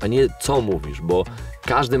mówisz, a nie co mówisz, bo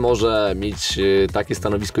każdy może mieć takie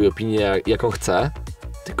stanowisko i opinię, jaką chce,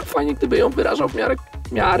 tylko fajnie, gdyby ją wyrażał w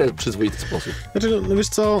miarę przyzwoity sposób. Znaczy, no wiesz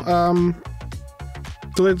co,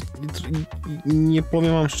 tutaj nie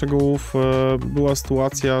powiem wam szczegółów. Była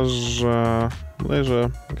sytuacja, że bodajże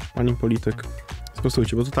jakiś pani polityk,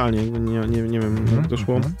 sprostujcie, bo totalnie nie wiem jak to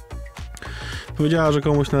szło, powiedziała, że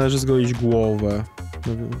komuś należy zgolić głowę.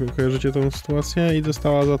 Kojarzycie tę sytuację? I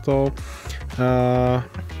dostała za to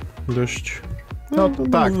dość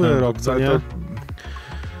wyrok, co nie?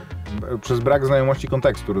 Przez brak znajomości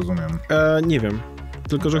kontekstu, rozumiem. Nie wiem.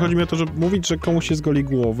 Tylko, że chodzi mi o to, że mówić, że komuś się zgoli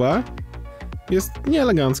głowę, jest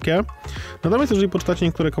nieeleganckie. Natomiast jeżeli poczytacie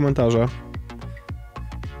niektóre komentarze,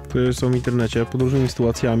 które są w internecie pod różnymi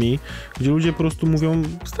sytuacjami, gdzie ludzie po prostu mówią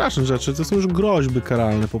straszne rzeczy, to są już groźby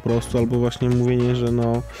karalne po prostu, albo właśnie mówienie, że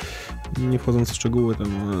no, nie wchodząc w szczegóły, tam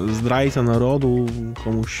zdrajca narodu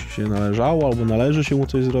komuś się należało, albo należy się mu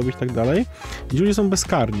coś zrobić i tak dalej. I ludzie są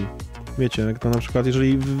bezkarni. Wiecie, jak to na przykład,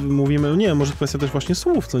 jeżeli mówimy, nie wiem, może kwestia też właśnie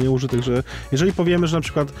słów, co nie użytych, że jeżeli powiemy, że na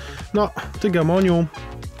przykład, no, ty gamoniu,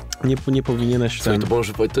 nie powinieneś... To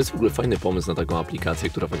jest w ogóle fajny pomysł na taką aplikację,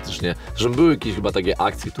 która faktycznie... Że były jakieś chyba takie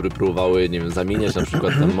akcje, które próbowały, nie wiem, zamieniać na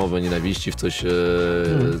przykład tę mowę nienawiści w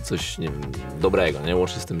coś nie wiem, dobrego, nie?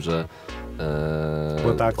 Łącznie z tym, że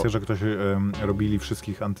Była ta akcja, że ktoś robili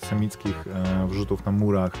wszystkich antysemickich wrzutów na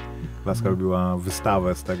murach. Laska robiła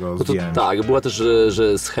wystawę z tego zdjęć. Tak, była też,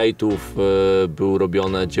 że z hejtów było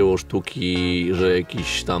robione dzieło sztuki, że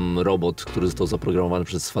jakiś tam robot, który został zaprogramowany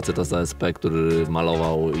przez faceta z ASP, który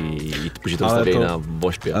malował i później to wstawiali na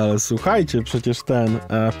Wośpie. Ale słuchajcie, przecież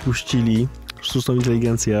puścili sztuczną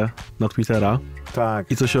inteligencję na Twittera.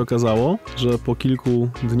 Tak. I co się okazało? Że po kilku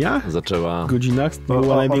dniach, godzinach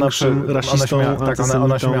była największym rasistą,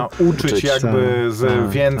 ona się miała uczyć jakby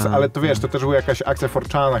więc, ale to wiesz, to też była jakaś akcja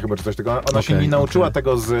forczana chyba, czy coś takiego. Ona się nie nauczyła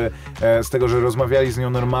tego z tego, że rozmawiali z nią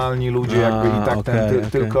normalni ludzie jakby i tak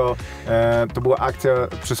tylko to była akcja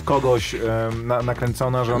przez kogoś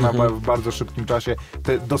nakręcona, że ona w bardzo szybkim czasie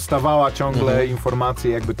dostawała ciągle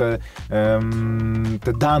informacje, jakby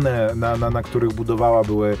te dane, na których budowała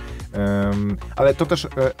były ale to też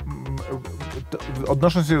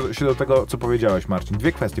odnosząc się do tego, co powiedziałeś, Marcin,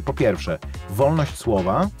 dwie kwestie. Po pierwsze, wolność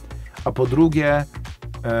słowa, a po drugie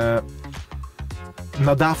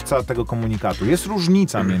nadawca tego komunikatu. Jest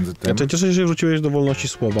różnica między tym. Ja cieszę się, że wróciłeś do wolności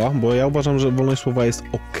słowa, bo ja uważam, że wolność słowa jest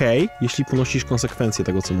okej, jeśli ponosisz konsekwencje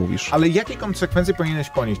tego, co mówisz. Ale jakie konsekwencje powinieneś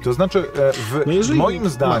ponieść? To znaczy, moim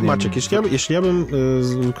zdaniem... Maciek, jeśli ja bym,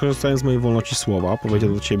 korzystając z mojej wolności słowa,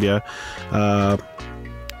 powiedział do ciebie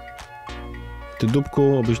ty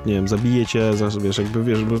dupku, obyś, nie wiem, zabiję cię,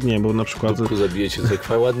 bo na przykład... Dupku zabiję cię,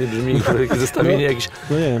 tak ładnie brzmi, zestawienie jakieś...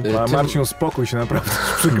 No nie. Marcin, uspokój się, naprawdę,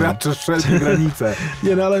 przekraczasz wszelkie granice.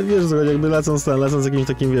 Nie, no ale wiesz, jakby lecąc jakimś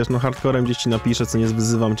takim, hardcorem gdzieś ci napiszę, co nie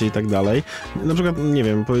wyzywam cię i tak dalej. Na przykład, nie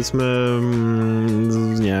wiem, powiedzmy,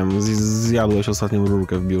 nie wiem, zjadłeś ostatnią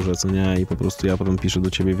rurkę w biurze, co nie, i po prostu ja potem piszę do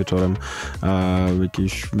ciebie wieczorem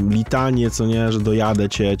jakieś litanie, co nie, że dojadę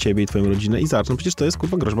ciebie i twoją rodzinę i zacznę. Przecież to jest,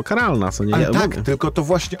 kurwa, groźba karalna, co nie? Ale tak, tylko to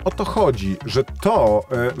właśnie o to chodzi, że to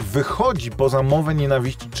wychodzi poza mowę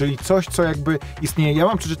nienawiści, czyli coś, co jakby istnieje. Ja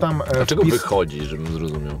wam przeczytam... Dlaczego wychodzi, żebym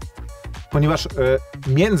zrozumiał? Ponieważ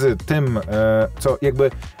między tym,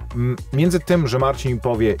 między tym, że Marcin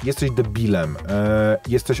powie, jesteś debilem,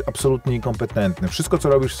 jesteś absolutnie niekompetentny, wszystko, co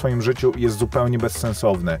robisz w swoim życiu jest zupełnie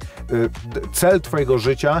bezsensowne. Cel twojego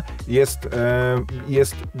życia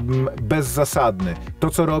jest bezzasadny. To,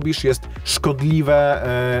 co robisz, jest szkodliwe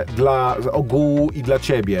dla ogółu i dla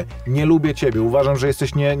ciebie. Nie lubię ciebie, uważam, że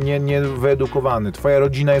jesteś niewyedukowany. Twoja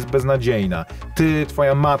rodzina jest beznadziejna. Ty,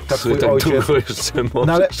 twoja matka, twój ojciec...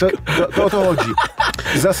 No ale to o to chodzi.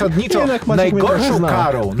 Zasadniczo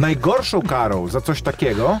najgorszą karą za coś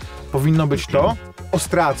takiego powinno być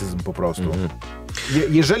ostracyzm po prostu.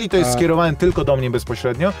 Jeżeli to jest skierowane tylko do mnie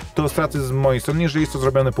bezpośrednio, to ostracyzm z mojej strony. Jeżeli jest to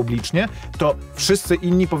zrobione publicznie, to wszyscy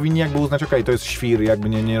inni powinni jakby uznać, okej, to jest świr, jakby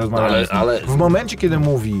nie rozmawiamy. Ale... W momencie, kiedy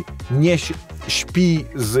mówi, nie śpi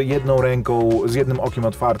z jedną ręką, z jednym okiem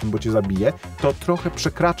otwartym, bo cię zabije, to trochę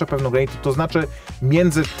przekracza pewną granicę. To znaczy,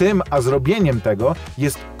 między tym a zrobieniem tego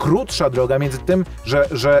jest krótsza droga, między tym,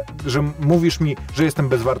 że mówisz mi, że jestem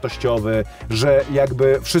bezwartościowy, że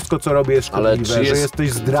jakby wszystko, co robię, jest szkodliwe, że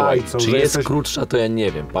jesteś zdrajcą. Czy jest krótsza, to ja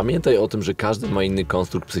nie wiem. Pamiętaj o tym, że każdy ma inny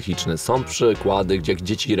konstrukt psychiczny. Są przykłady, gdzie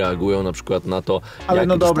dzieci reagują na przykład na to,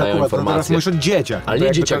 jak dostają informacje. Teraz mówisz o dzieciach. Ale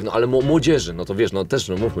nie dzieciach, ale młodzieży, no to wiesz, też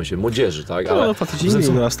mówmy się, młodzieży, tak?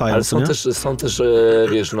 Ale są też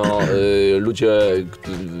ludzie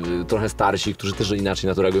trochę starsi, którzy też inaczej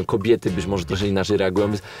na to reagują. Kobiety być może trochę inaczej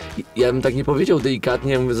reagują. Ja bym tak nie powiedział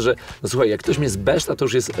delikatnie, mówiąc, że no słuchaj, jak ktoś mnie zbeszta, to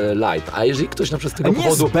już jest light. A jeżeli ktoś na przykład z tego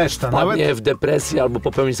powodu wpadnie w depresję albo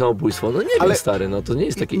popełni samobójstwo, no nie wiem, stary, no to nie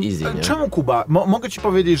jest takie easy, nie? Czemu, Kuba? Mogę ci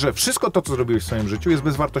powiedzieć, że wszystko to, co zrobiłeś w swoim życiu, jest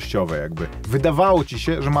bezwartościowe jakby. Wydawało ci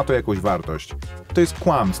się, że ma to jakąś wartość. To jest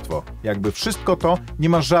kłamstwo. Jakby wszystko to nie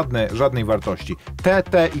ma żadnej wartości.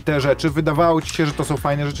 Te rzeczy, wydawało ci się, że to są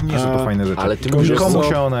fajne rzeczy, nie są to fajne rzeczy. Ale ty mówisz, komu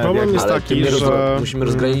się one... Problem jest taki, że... Musimy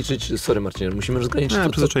rozgraniczyć... Sorry, Marcinie, musimy rozgraniczyć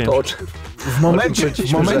to, o czym... W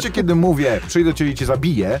momencie, kiedy mówię, przyjdę do ciebie i cię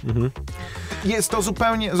zabiję, jest to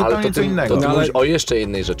zupełnie co innego. To ty mówisz o jeszcze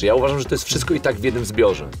jednej rzeczy. Ja uważam, że to jest wszystko i tak w jednym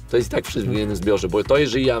zbiorze. To jest i tak w jednym zbiorze, bo to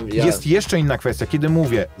jeżeli Jest jeszcze inna kwestia, kiedy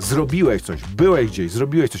mówię, zrobiłeś coś, byłeś gdzieś,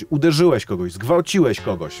 zrobiłeś coś, uderzyłeś kogoś, zgwałciłeś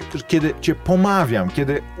kogoś, kiedy cię pomawiam,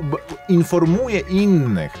 kiedy informuję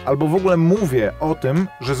innych, albo w ogóle mówię o tym,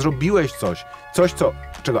 że zrobiłeś coś,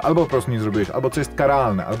 czego albo po prostu nie zrobiłeś, albo co jest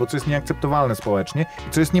karalne, albo co jest nieakceptowalne społecznie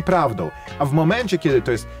i co jest nieprawdą. A w momencie, kiedy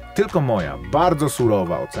to jest tylko moja, bardzo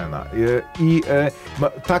surowa ocena i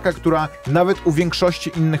taka, która nawet u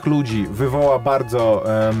większości innych ludzi wywoła bardzo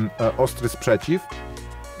ostry sprzeciw,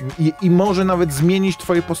 I może nawet zmienić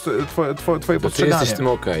twoje postrzeganie. Ty jesteś z tym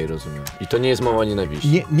okej, rozumiem. I to nie jest mowa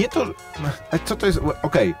nienawiści. Nie to... Co to jest...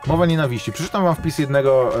 Okej, mowa nienawiści. Przeczytam wam wpis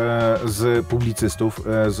jednego z publicystów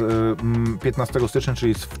z 15 stycznia,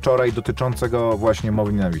 czyli z wczoraj, dotyczącego właśnie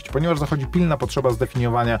mowy nienawiści. Ponieważ zachodzi pilna potrzeba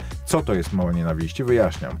zdefiniowania, co to jest mowa nienawiści,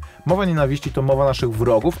 wyjaśniam. Mowa nienawiści to mowa naszych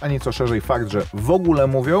wrogów, a nieco szerzej fakt, że w ogóle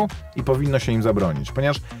mówią i powinno się im zabronić.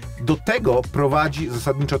 Ponieważ do tego prowadzi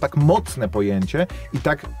zasadniczo tak mocne pojęcie i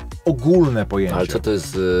tak ogólne pojęcie. Ale co to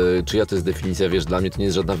jest, czyja to jest definicja? Wiesz, dla mnie to nie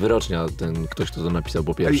jest żadna wyrocznia, ktoś, kto to napisał,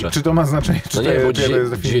 po pierwsze. Czy to ma znaczenie? No nie, bo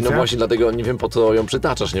dzisiaj, no właśnie dlatego nie wiem, po co ją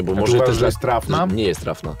przytaczasz, nie? Bo może to jest trafna? Nie jest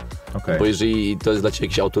trafna. Okay. Bo jeżeli to jest dla ciebie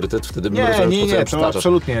jakiś autorytet, wtedy bym rozumiał, po co ją przytaczasz.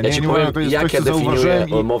 Absolutnie. Ja ci powiem, jak ja definiuję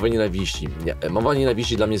i... mowę nienawiści. Mowa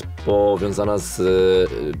nienawiści dla mnie jest powiązana z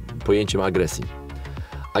pojęciem agresji.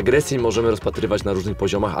 Agresję możemy rozpatrywać na różnych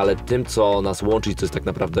poziomach, ale tym, co nas łączy, co jest tak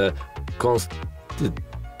naprawdę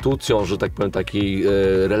konstytucją, że tak powiem, takiej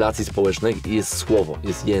relacji społecznej, jest słowo,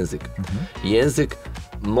 jest język. Język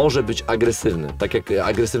może być agresywny, tak jak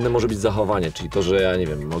agresywne może być zachowanie, czyli to, że ja nie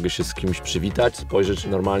wiem, mogę się z kimś przywitać, spojrzeć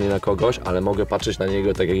normalnie na kogoś, ale mogę patrzeć na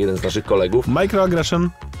niego tak jak jeden z naszych kolegów. Microaggression.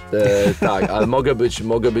 Tak, ale mogę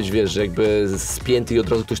być, wiesz, jakby spięty i od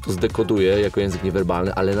razu ktoś to zdekoduje jako język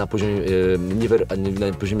niewerbalny, ale na poziomie,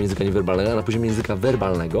 na poziomie języka niewerbalnego, a na poziomie języka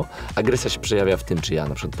werbalnego agresja się przejawia w tym, czy ja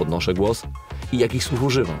na przykład podnoszę głos i jakich słów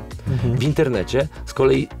używam. W internecie z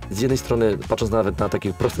kolei z jednej strony, patrząc nawet na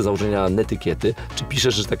takie proste założenia netykiety, czy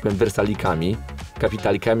piszesz, że tak powiem, wersalikami,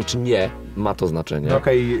 kapitalikami, czy nie, ma to znaczenie. No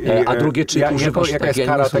okay, a drugie, czy używasz jaka jest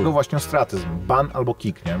kara tego? Właśnie ostracyzm. Ban albo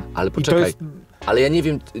kick, nie? Ale poczekaj. Ale ja nie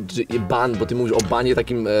wiem, czy ban, bo ty mówisz o banie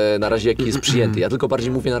takim na razie, jaki jest przyjęty. Ja tylko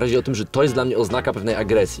bardziej mówię na razie o tym, że to jest dla mnie oznaka pewnej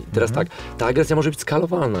agresji. Teraz tak, ta agresja może być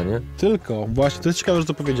skalowalna, nie? Tylko, właśnie, to jest ciekawe, że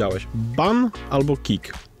to powiedziałeś. Ban albo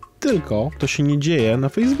kick. Tylko to się nie dzieje na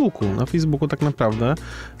Facebooku. Na Facebooku tak naprawdę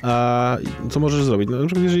co możesz zrobić? No, na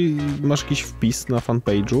przykład jeżeli masz jakiś wpis na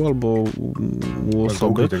fanpage'u albo u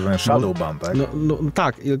osoby... Tak zwany shadow ban, tak? No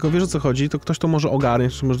tak, tylko wiesz o co chodzi, to ktoś to może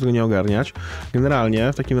ogarniać, czy może tego nie ogarniać.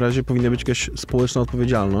 Generalnie w takim razie powinna być jakaś społeczna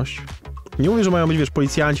odpowiedzialność. Nie mówię, że mają być, wiesz,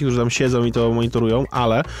 policjanci, którzy tam siedzą i to monitorują,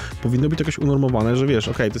 ale powinno być jakoś unormowane, że wiesz,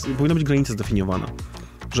 powinna być granica zdefiniowana.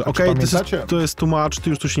 Że to jest tłumacz, ty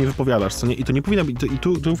już tu się nie wypowiadasz, co nie? I to nie powinno być, i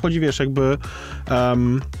tu wchodzi, wiesz, jakby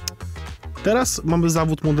teraz mamy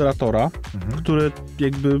zawód moderatora, który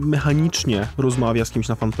jakby mechanicznie rozmawia z kimś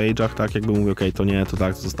na fanpage'ach, tak, jakby mówi, to nie, to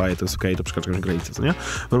tak, to zostaje, to jest to przekracza jakąś granicę, co nie?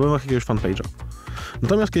 W ramach jakiegoś fanpage'a.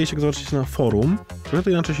 Natomiast kiedyś, jak zobaczycie na forum, trochę to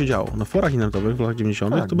inaczej się działo. Na forach internetowych w latach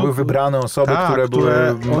 90. to były wybrane osoby, które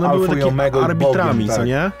były alfą i omegą arbitrami, co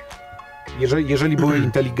nie? Jeżeli były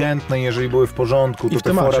inteligentne, jeżeli były w porządku, to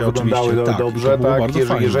te fora wyglądały dobrze,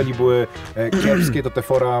 tak? Jeżeli były kiepskie, to te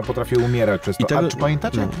fora potrafiły umierać przez to. A czy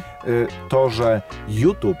pamiętacie to, że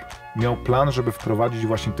YouTube miał plan, żeby wprowadzić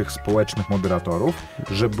właśnie tych społecznych moderatorów,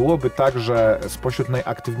 że byłoby tak, że spośród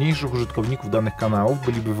najaktywniejszych użytkowników danych kanałów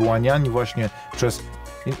byliby wyłaniani właśnie przez...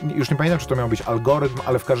 Już nie pamiętam, czy to miał być algorytm,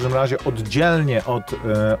 ale w każdym razie oddzielnie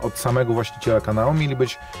od samego właściciela kanału mieli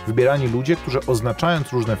być wybierani ludzie, którzy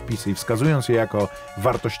oznaczając różne wpisy i wskazując je jako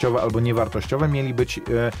wartościowe albo niewartościowe, mieli być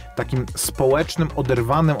takim społecznym,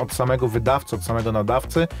 oderwanym od samego wydawcy, od samego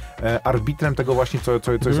nadawcy, arbitrem tego właśnie,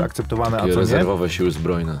 co jest akceptowane, a co nie. Rezerwowe siły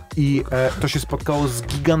zbrojne. I to się spotkało z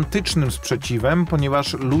gigantycznym sprzeciwem,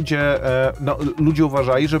 ponieważ ludzie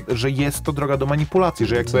uważali, że jest to droga do manipulacji,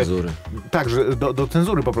 że jakby... Cenzury. Tak, że do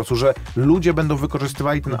cenzury po prostu, że ludzie będą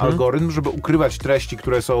wykorzystywali ten algorytm, żeby ukrywać treści,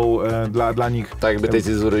 które są dla nich... Tak, jakby tej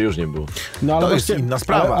cenzury już nie było. No, ale to jest inna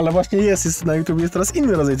sprawa. Ale właśnie jest na YouTube jest teraz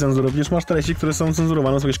inny rodzaj cenzury. Przecież masz treści, które są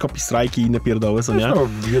cenzurowane, są jakieś copy strike'i i inne pierdoły, co nie? No,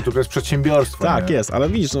 YouTube jest przedsiębiorstwo. Tak, nie? jest, ale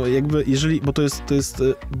widzisz, no jakby jeżeli, bo to jest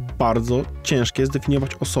bardzo ciężkie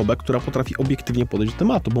zdefiniować osobę, która potrafi obiektywnie podejść do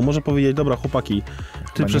tematu, bo może powiedzieć, dobra, chłopaki,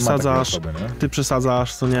 ty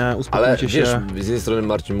przesadzasz, co nie, uspokójcie się. Ale wiesz, z jednej strony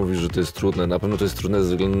Marcin mówi, że to jest trudne, na pewno to jest trudne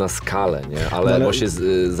ze względu na skalę, nie? Ale właśnie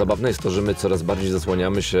zabawne jest to, że my coraz bardziej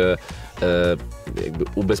zasłaniamy się, jakby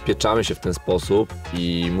ubezpieczamy się w ten sposób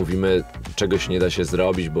i mówimy, czegoś nie da się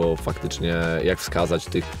zrobić, bo faktycznie jak wskazać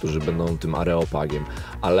tych, którzy będą tym areopagiem.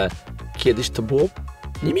 Ale kiedyś to było,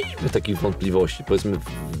 nie mieliśmy takich wątpliwości, powiedzmy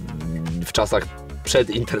w czasach przed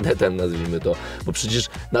internetem, nazwijmy to, bo przecież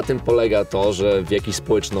na tym polega to, że w jakiejś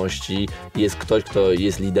społeczności jest ktoś, kto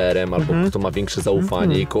jest liderem albo kto ma większe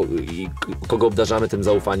zaufanie i kogo obdarzamy tym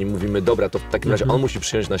zaufaniem, mówimy, dobra, to w takim razie on musi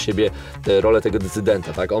przyjąć na siebie tę rolę tego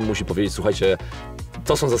decydenta, tak? On musi powiedzieć, słuchajcie,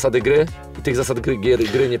 to są zasady gry i tych zasad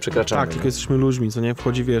gry nie przekraczamy. Tak, tylko jesteśmy ludźmi, co nie?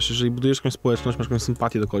 Wchodzi, wiesz, jeżeli budujesz jakąś społeczność, masz jakąś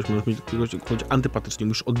sympatię do kogoś, możesz mieć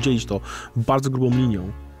kogoś oddzielić to bardzo grubą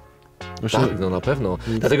linią. Tak, no na pewno.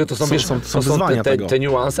 Dlatego to są, są wyzwania te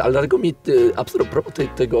niuanse, ale dlatego mi a propos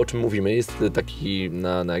tego, o czym mówimy, jest taki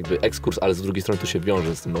na jakby ekskurs, ale z drugiej strony to się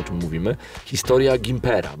wiąże z tym, o czym mówimy. Historia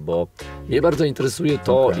Gimpera, bo mnie bardzo interesuje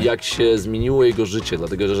to, jak się zmieniło jego życie,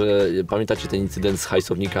 dlatego że pamiętacie ten incydent z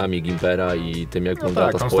hajsownikami Gimpera i tym, jak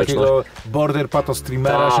wyglądała ta społeczność. Z takiego border pato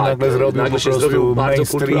streamera się nagle zrobił po prostu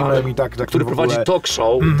mainstreamem i tak który prowadzi talk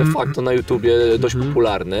show de facto na YouTubie, dość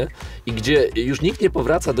popularny i gdzie już nikt nie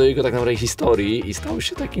powraca do jego tak naprawdę historii i stał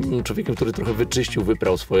się takim człowiekiem, który trochę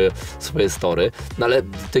wyprał swoje story, no ale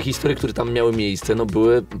te historie, które tam miały miejsce, no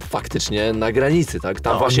były faktycznie na granicy, tak?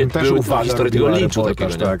 Tam właśnie były historie tego linczu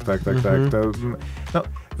takiego, tak.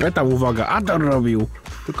 Tam uwaga, Ador robił.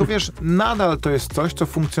 Tylko wiesz, nadal to jest coś, co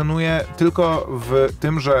funkcjonuje tylko w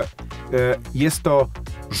tym, że jest to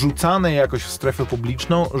rzucane jakoś w strefę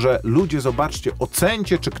publiczną, że ludzie, zobaczcie,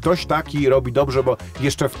 ocencie, czy ktoś taki robi dobrze, bo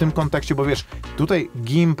jeszcze w tym kontekście, bo wiesz, tutaj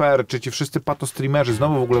Gimper, czy ci wszyscy patostreamerzy,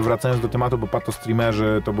 znowu w ogóle wracając do tematu, bo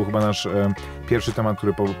patostreamerzy to był chyba nasz pierwszy temat,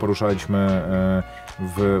 który poruszaliśmy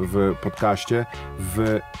w podcaście.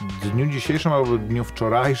 W dniu dzisiejszym albo dniu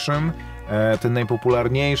wczorajszym ten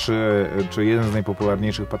najpopularniejszy, czy jeden z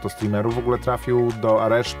najpopularniejszych patostreamerów w ogóle trafił do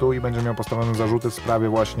aresztu i będzie miał postawione zarzuty w sprawie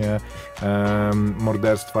właśnie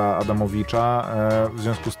morderstwa Adamowicza, w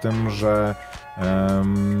związku z tym, że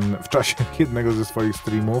w czasie jednego ze swoich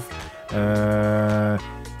streamów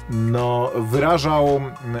wyrażał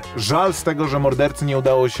żal z tego, że mordercy nie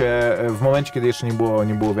udało się, w momencie, kiedy jeszcze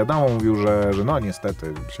nie było wiadomo, mówił, że no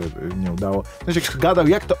niestety się nie udało. W sensie gadał,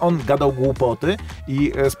 jak to on gadał głupoty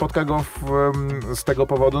i spotka go z tego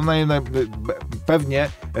powodu. Pewnie,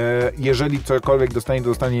 jeżeli cokolwiek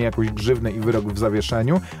dostanie jakąś grzywnę i wyrok w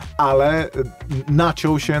zawieszeniu, ale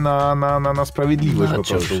naciął się na sprawiedliwość po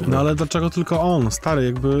prostu. No ale dlaczego tylko on? Stary,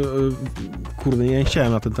 jakby, kurde, ja nie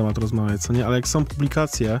chciałem na ten temat rozmawiać, co nie? Ale jak są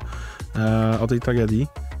publikacje o tej tragedii,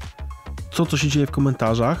 co się dzieje w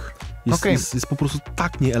komentarzach jest po prostu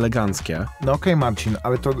tak nieeleganckie. No okej, Marcin,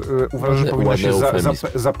 ale to uważam, że powinno się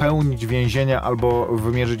zapełnić więzienia albo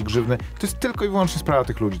wymierzyć grzywny. To jest tylko i wyłącznie sprawa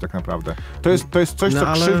tych ludzi tak naprawdę. To jest coś,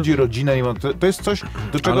 co krzywdzi rodzinę. To jest coś,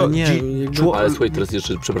 do czego... Ale słuchaj, teraz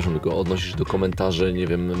jeszcze, przepraszam, tylko odnosisz się do komentarzy, nie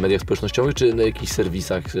wiem, mediach społecznościowych, czy na jakichś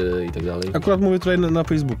serwisach i tak dalej? Akurat mówię tutaj na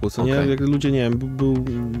Facebooku, co nie? Jak ludzie, nie wiem,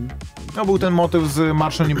 był ten motyw z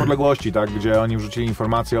Marszem Niepodległości, tak? Gdzie oni wrzucili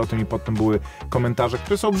informacje o tym i potem były komentarze,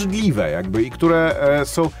 które są obrzydliwe jakby i które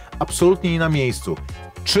są absolutnie nie na miejscu.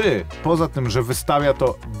 Czy poza tym, że wystawia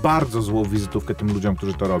to bardzo złą wizytówkę tym ludziom,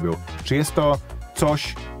 którzy to robią, czy jest to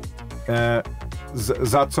coś,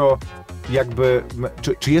 za co jakby,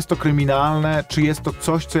 czy jest to kryminalne, czy jest to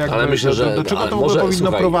coś, co jakby, ale myślę, że do czego to może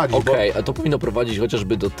powinno prowadzić? A to powinno prowadzić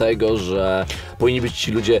chociażby do tego, że powinni być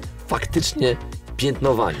ci ludzie faktycznie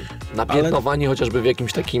piętnowani. Napiętnowani chociażby w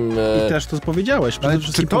jakimś takim... I też to powiedziałeś. Ale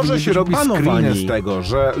czy to, że się robi screeny z tego,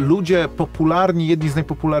 że ludzie popularni, jedni z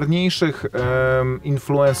najpopularniejszych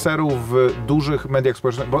influencerów w dużych mediach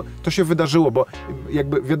społecznościowych, bo to się wydarzyło, bo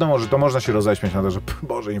jakby wiadomo, że to można się roześmiać na to, że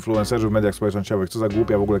Boże, influencerzy w mediach społecznościowych, co za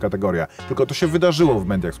głupia w ogóle kategoria. Tylko to się wydarzyło w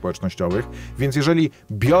mediach społecznościowych, więc jeżeli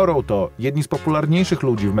biorą to jedni z popularniejszych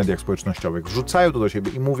ludzi w mediach społecznościowych, wrzucają to do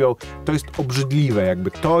siebie i mówią, to jest obrzydliwe,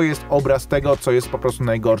 jakby to jest obraz tego, co jest po prostu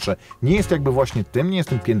najgorsze. Nie jest jakby właśnie tym, nie jest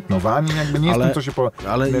tym piętnowaniem, jakby nie jest tym, co się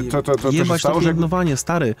jebać to piętnowanie,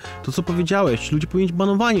 stary. To, co powiedziałeś, ludzie powinni być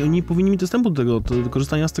banowani, oni nie powinni mieć dostępu do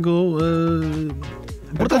korzystania z tego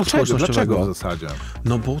portalu społecznościowego. Dlaczego w zasadzie?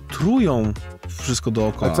 No bo trują wszystko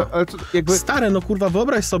dookoła. Ale to jakby... Stare, no kurwa,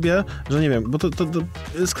 wyobraź sobie, że nie wiem, bo to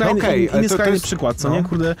skrajny, inny skrajny przykład, co nie?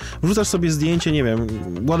 Kurde, wrzucasz sobie zdjęcie, nie wiem,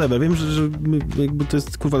 whatever, wiem, że jakby to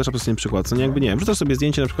jest kurwa też absolutnie przykład, co nie? Jakby nie wiem, wrzucasz sobie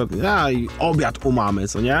zdjęcie na przykład, i obiad u mamy,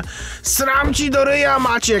 co nie? Sram ci do ryja,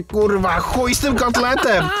 macie, kurwa, chuj z tym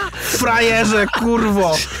kotletem, frajerze,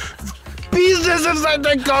 kurwo. Pizdę ze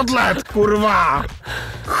ten kotlet, kurwa!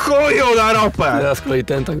 Chuju na ropę! Teraz z kolei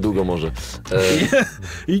ten tak długo może.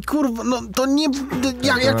 I kurwa, no to nie...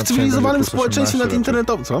 Jak w cywilizowanym społeczeństwie nad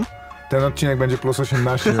internetem... Co? Ten odcinek będzie plus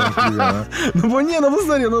 18. No bo nie, no bo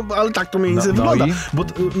serio, no ale tak to mniej więcej wygląda. Bo,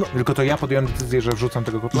 tylko to ja podjąłem decyzję, że wrzucam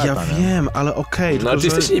tego kotleta. Ja wiem, ale okej. No ale ty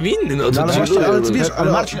jesteś niewinny, no to ale wiesz,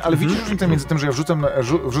 ale Marcin, ale widzisz różnicę między tym, że ja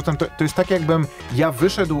wrzucam to jest tak jakbym ja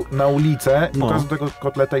wyszedł na ulicę, pokazał tego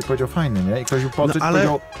kotleta i powiedział fajny, nie? I ktoś podszedł i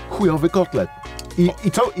powiedział chujowy kotlet.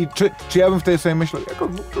 Czy ja bym wtedy sobie myślał, jak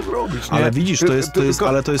on mógł to zrobić, nie? Ale widzisz, to jest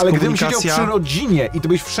komunikacja... Ale gdybym siedział przy rodzinie i ty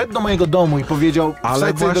byś wszedł do mojego domu i powiedział,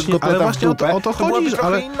 ale właśnie o to chodzi,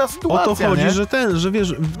 ale inna sytuacja, o to chodzi, nie? że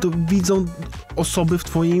wiesz, widzą osoby w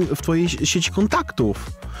twojej sieci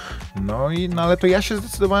kontaktów. No ale to ja się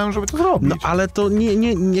zdecydowałem, żeby to zrobić. No ale to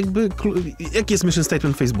nie jakby... Jaki jest mission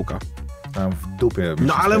statement Facebooka? Mam w dupie.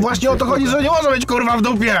 No ale właśnie o to chodzi, że nie może być kurwa w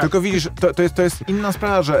dupie! Tylko widzisz, to jest inna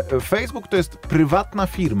sprawa, że Facebook to jest prywatna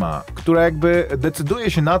firma, która jakby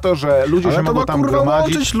decyduje się na to, że ludzie się mogą tam gromadzić.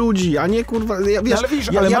 Ale to łączyć ludzi, a nie kurwa... Wiesz, ale widzisz,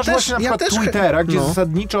 ale masz właśnie na przykład Twittera, gdzie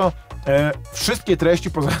zasadniczo wszystkie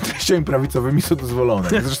treści poza treściami prawicowymi są dozwolone.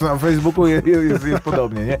 Zresztą na Facebooku jest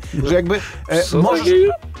podobnie, nie? Że jakby możesz...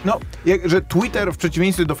 No, że Twitter w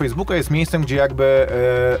przeciwieństwie do Facebooka jest miejscem, gdzie jakby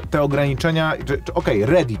te ograniczenia...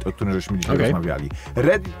 Reddit, o którym żeśmy dzisiaj rozmawiali.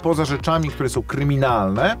 Reddit poza rzeczami, które są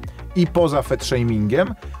kryminalne i poza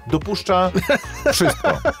fat-shamingiem dopuszcza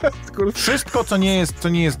wszystko. Wszystko, co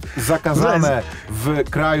nie jest zakazane w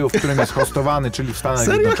kraju, w którym jest hostowany, czyli w Stanach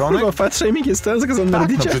Zjednoczonych. Serio? Fat-shaming jest ten zakazany na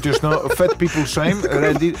Reddicie? No przecież Fat People Shame,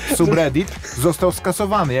 subreddit został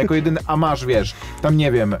skasowany jako jedyny, a masz, wiesz, tam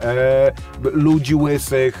nie wiem, ludzi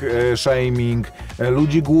łysych shaming,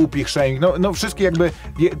 ludzi głupich shaming, no wszystkie jakby,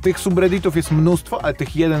 tych subredditów jest mnóstwo, ale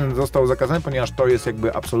tych jeden został zakazany, ponieważ to jest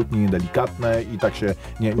jakby absolutnie niedelikatne i tak się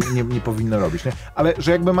nie powinno robić, nie? Ale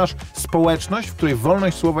że jakby masz społeczność, w której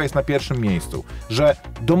wolność słowa jest na pierwszym miejscu, że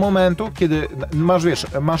do momentu, kiedy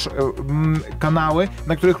masz kanały,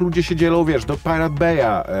 na których ludzie się dzielą, wiesz, do Pirate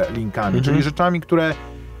Bay'a linkami, czyli rzeczami, które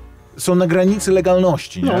są na granicy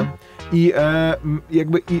legalności, nie? I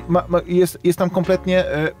jest tam kompletnie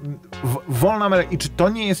wolna... I czy to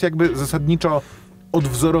nie jest jakby zasadniczo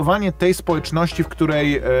odwzorowanie tej społeczności, w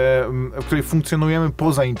której funkcjonujemy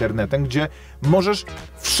poza internetem, gdzie możesz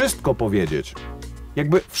wszystko powiedzieć.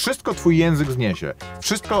 Jakby wszystko twój język zniesie.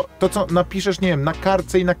 Wszystko to, co napiszesz, nie wiem, na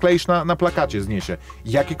kartce i nakleisz na plakacie zniesie.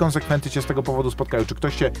 Jakie konsekwencje cię z tego powodu spotkają? Czy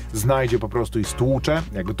ktoś cię znajdzie po prostu i stłucze?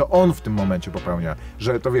 Jakby to on w tym momencie popełnia.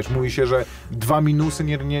 Że to wiesz, mówi się, że 2 minusy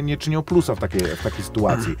nie czynią plusa w takiej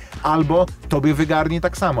sytuacji. Albo tobie wygarnie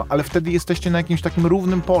tak samo, ale wtedy jesteście na jakimś takim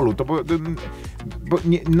równym polu.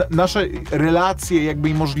 Nasze relacje jakby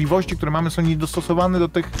i możliwości, które mamy, są niedostosowane do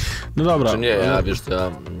tych... No dobra. Czy nie, ja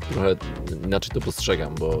trochę inaczej to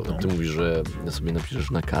postrzegam, bo ty mówisz, że sobie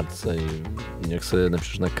napiszesz na kartce i jak sobie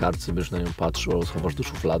napiszesz na kartce, będziesz na nią patrzył, schowasz do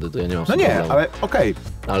szuflady, to ja nie mam z tym problemu. Ale okej.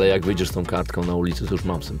 Ale jak wyjdziesz z tą kartką na ulicy, to już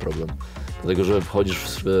mam z tym problem. Dlatego, że wchodzisz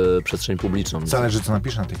w przestrzeń publiczną. Zależy, co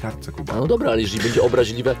napisz na tej kartce, Kuba. No dobra, ale jeżeli będzie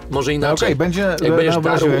obraźliwe, może inaczej. Będzie jak będziesz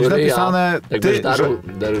napisane...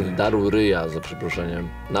 daru ryja, za przeproszeniem,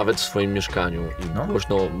 nawet w swoim mieszkaniu i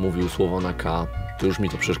głośno mówił słowo na K, to już mi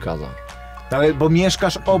to przeszkadza. Ale bo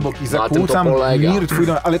mieszkasz obok i zakłócam mir twój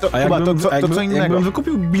dom, ale to chyba to co innego. Jakbym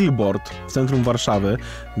wykupił billboard w centrum Warszawy,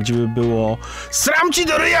 gdzie by było "Sram ci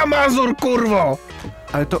do ryja, Mazur, kurwo!"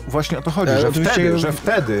 Ale to właśnie o to chodzi, że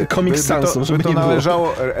wtedy by to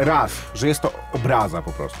należało raz, że jest to obraza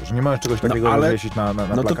po prostu, że nie możesz czegoś takiego rozwiesić na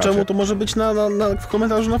plakacie. No to czemu to może być w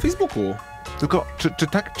komentarzu na Facebooku? Tylko,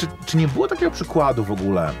 czy nie było takiego przykładu w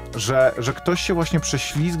ogóle, że ktoś się właśnie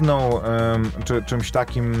prześlizgnął czymś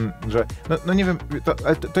takim, że, no nie wiem,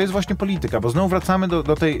 to jest właśnie polityka, bo znowu wracamy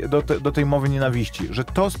do tej mowy nienawiści, że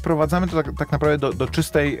to sprowadzamy to tak naprawdę do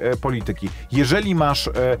czystej polityki. Jeżeli masz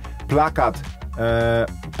plakat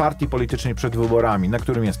partii politycznej przed wyborami, na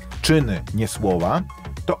którym jest czyny, nie słowa,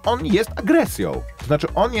 to on jest agresją. To znaczy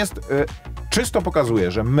on czysto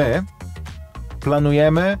pokazuje, że my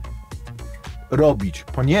planujemy robić,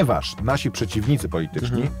 ponieważ nasi przeciwnicy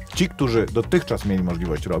polityczni, ci, którzy dotychczas mieli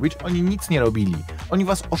możliwość robić, oni nic nie robili. Oni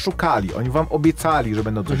was oszukali, oni wam obiecali, że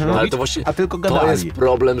będą coś robić, ale to właśnie, a tylko gadali. To jest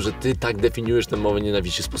problem, że ty tak definiujesz tę mowę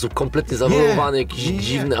nienawiści w sposób kompletnie zawolowany, jakiś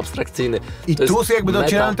dziwny, abstrakcyjny. I tu jakby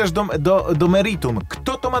docieramy też do meritum.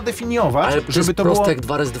 Kto to ma definiować, ale żeby to było... było... jak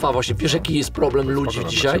 2 razy 2 właśnie. Wiesz, jaki jest problem ludzi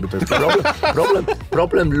dzisiaj?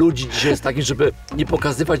 Problem ludzi dzisiaj jest taki, żeby nie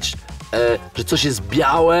pokazywać, że coś jest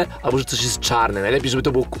białe, albo że coś jest czarne. Najlepiej, żeby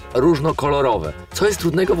to było różnokolorowe. Co jest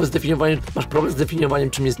trudnego w zdefiniowaniu? Masz problem z definiowaniem,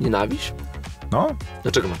 czym jest nienawiść? No.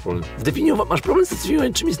 Dlaczego masz problem? Masz problem z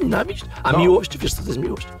zdefiniowaniem, czym jest nienawiść? A miłość? Wiesz, co to jest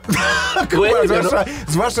miłość?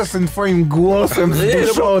 Zwłaszcza z tym twoim głosem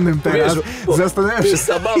zduszonym teraz. Zastanawiam się...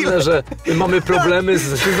 zabawne, że mamy problemy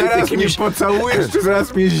z... Czy zaraz mnie pocałujesz, czy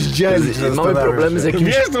zaraz mnie zdzielisz? Mamy problemy z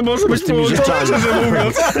jakimiś... Wiesz, to może być połączone, że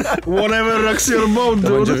mówiąc. Whatever rocks your boat.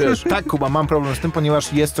 Tak, Kuba, mam problem z tym,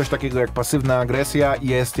 ponieważ jest coś takiego jak pasywna agresja i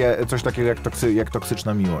jest coś takiego jak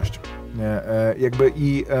toksyczna miłość.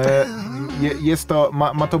 Jest to,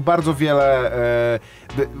 ma to bardzo wiele,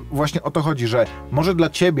 właśnie o to chodzi, że może dla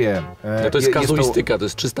ciebie... to jest kazuistyka, to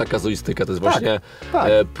jest czysta kazuistyka, to jest właśnie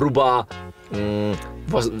próba...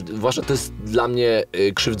 Zwłaszcza to jest dla mnie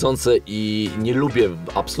krzywdzące i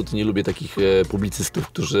absolutnie nie lubię takich publicystów,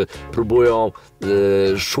 którzy próbują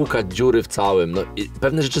szukać dziury w całym. No,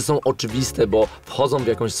 pewne rzeczy są oczywiste, bo wchodzą w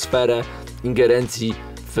jakąś sferę ingerencji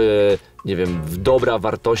w dobra,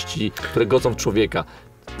 wartości, które godzą w człowieka.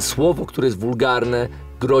 słowo, które jest wulgarne,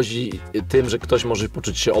 grozi tym, że ktoś może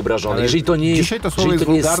poczuć się obrażony. Ale jeżeli to nie dzisiaj to słowo jest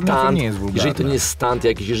wulgarne, to nie jest wulgarne. Jeżeli to nie jest stand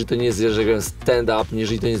jakiś, jeżeli to nie jest stand-up,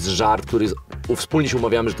 jeżeli to nie jest żart, który wspólnie się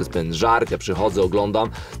umawiamy, że to jest pewien żart, ja przychodzę, oglądam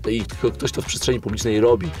i ktoś to w przestrzeni publicznej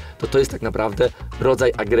robi, to jest tak naprawdę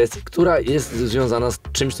rodzaj agresji, która jest związana z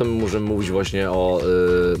czymś, co my możemy mówić właśnie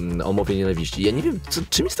o mowie nienawiści. Ja nie wiem,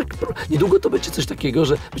 czym jest taki problem. Niedługo to będzie coś takiego,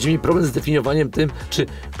 że będziemy mieli problem z definiowaniem tym, czy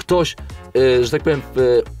ktoś, że tak powiem,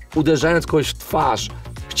 uderzając kogoś w twarz,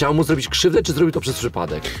 chciał mu zrobić krzywdę, czy zrobił to przez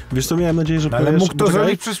przypadek? Wiesz co, miałem nadzieję, że ale powiesz... mógł to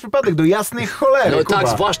zrobić przez przypadek, do jasnej cholery, No Kuba. tak,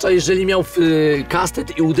 zwłaszcza jeżeli miał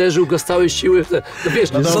kastet i uderzył go z całej siły. No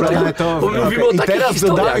wiesz, No dobra, ale to... mówimy o I takich teraz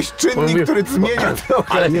historiach. dodałeś czynnik, który zmienia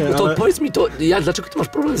trochę. Ale Nie, to ale- powiedz mi to, dlaczego ty masz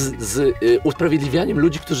problem z usprawiedliwianiem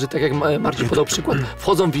ludzi, którzy, tak jak Marcin podał przykład,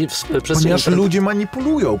 wchodzą w przestrzeń... Ponieważ ludzie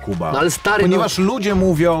manipulują, Kuba. No ale stary, Ponieważ ludzie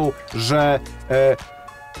mówią, że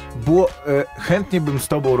chętnie bym z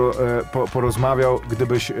tobą porozmawiał,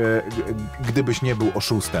 gdybyś nie był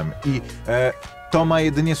oszustem. I to ma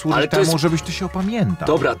jedynie Ale służyć to temu, jest- żebyś ty się opamiętał.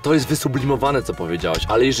 Dobra, to jest wysublimowane, co powiedziałeś,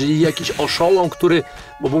 ale jeżeli jakiś oszołom,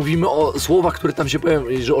 bo mówimy o słowach, które tam się pojawią,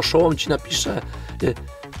 że oszołom ci napisze,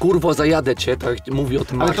 kurwo, zajadę cię, tak mówi o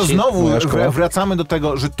tym Ale to Marcin. znowu Moja szkoła? wracamy do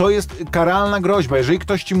tego, że to jest karalna groźba. Jeżeli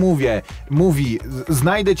ktoś ci mówi,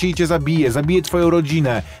 znajdę cię i cię zabiję twoją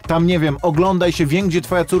rodzinę, tam nie wiem, oglądaj się, wiem, gdzie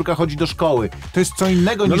twoja córka chodzi do szkoły. To jest co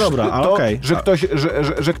innego No niż dobra, ale to, okej.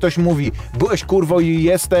 że ktoś mówi, byłeś kurwo i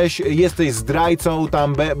jesteś zdrajcą,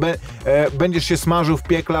 tam będziesz się smażył w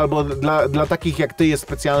piekle, albo dla takich jak ty jest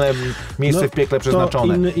specjalne miejsce w piekle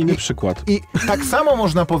przeznaczone. To inny przykład. I tak samo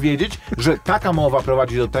można powiedzieć, że taka mowa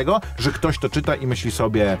prowadzi do tego, że ktoś to czyta i myśli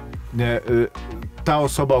sobie, ta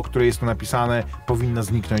osoba, o której jest to napisane, powinna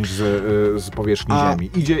zniknąć z powierzchni ziemi.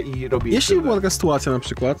 Idzie i robi... Jeśli była taka sytuacja na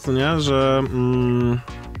przykład, to nie, że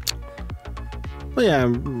no nie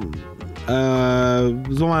wiem,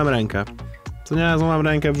 złamałem rękę. To nie, złamałem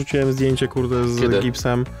rękę, wrzuciłem zdjęcie, kurde, z Kiedy?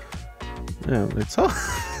 gipsem. Nie wiem, co?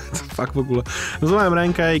 Fuck w ogóle. Złamałem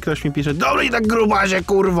rękę i ktoś mi pisze, dobry i tak grubazie,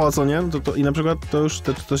 kurwo, co nie? I na przykład to już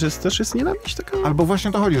też jest nienawiść taka. Albo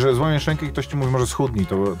właśnie to chodzi, że złamiesz rękę i ktoś ci mówi, może schudnij,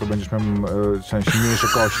 to będziesz miał silniejsze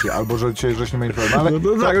kości, albo że nie będziesz problem. Ale No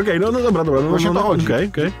tak, okej, no dobra. No, właśnie to chodzi.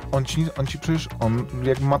 Okej. On ci przecież,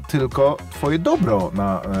 jak ma tylko twoje dobro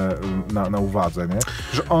na uwadze, nie?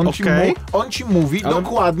 Że on ci mówi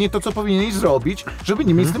dokładnie to, co powinieneś zrobić, żeby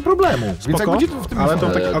nie mieć z tym problemu. Więc jak Spoko, będzie to w tym ale to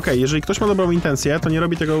tak, okej, jeżeli ktoś ma dobrą intencję, to nie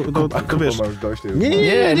robi tego, to wiesz...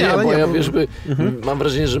 Nie, ale bo nie, ja bo- wiesz, mam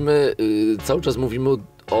wrażenie, że my cały czas mówimy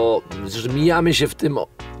że mijamy się w tym,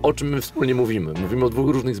 o czym my wspólnie mówimy. Mówimy o dwóch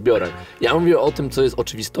różnych zbiorach. Ja mówię o tym, co jest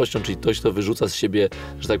oczywistością, czyli coś, co wyrzuca z siebie,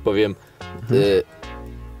 że tak powiem,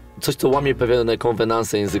 coś, co łamie pewne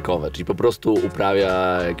konwenanse językowe, czyli po prostu uprawia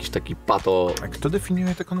jakiś taki pato... A kto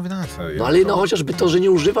definiuje te konwenanse? No ale chociażby to, że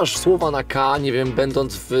nie używasz słowa na K, nie wiem,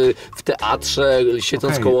 będąc w teatrze,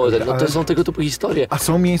 siedząc Okej, koło... ale- to są tego typu historie. A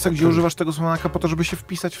są miejsca, gdzie używasz tego słonaka po to, żeby się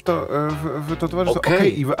wpisać w to, w to towarzystwo?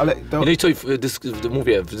 Okej. Ale to... No i co,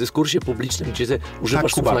 w dyskursie publicznym, gdzie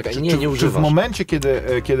używasz słów Kuba, na K? czy Nie w używasz. momencie,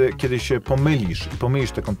 kiedy się pomylisz i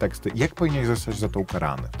pomylisz te konteksty, jak powinieneś zostać za to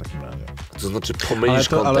ukarany w takim razie? To znaczy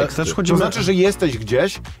pomylisz Ale konteksty. też chodzi To o... znaczy, że jesteś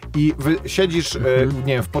gdzieś i siedzisz,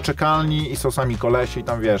 nie wiem, w poczekalni i są sami kolesi i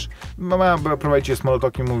tam wiesz, mama prowadzi cię small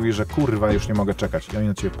talk i mówi, że kurwa, już nie mogę czekać. I oni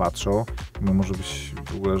na ciebie patrzą, no może być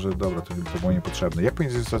w ogóle, że dobra, to było niepotrzebne. Jak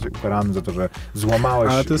powinieneś zostać ukarany za to, że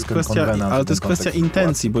złamałeś Ale to jest ten kwestia, konwenans, ale to ten jest kwestia kontekst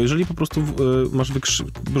intencji, bo jeżeli po prostu masz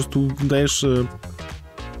po prostu dajesz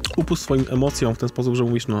upust swoim emocjom w ten sposób, że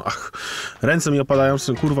mówisz, no ręce mi opadają,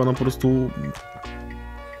 kurwa, no po prostu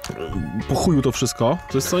po chuju to wszystko,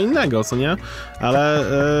 to jest co innego, co nie? Ale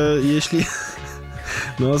jeśli...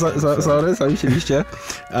 No, sorry, sami siedliście.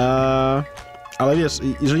 Ale wiesz,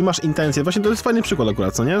 jeżeli masz intencję, właśnie to jest fajny przykład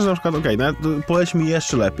akurat, co nie? Że na przykład, poleć mi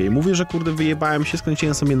jeszcze lepiej. Mówię, że kurde, wyjebałem się,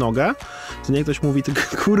 skręciłem sobie nogę, co nie? Ktoś mówi, ty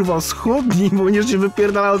kurwa, schudnij, bo będziesz się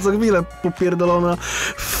wypierdalał co chwilę, popierdolona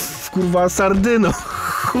kurwa, sardyno,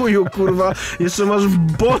 chuju, kurwa, jeszcze masz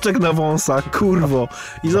boczek na wąsach, kurwo.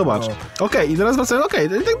 I zobacz. Okej, i teraz wracając, tak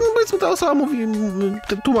powiedzmy, ta osoba mówi,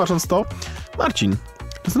 tłumacząc to, Marcin,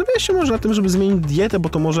 zastanawiałeś się może na tym, żeby zmienić dietę, bo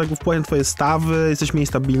to może wpłynie na twoje stawy, jesteś mniej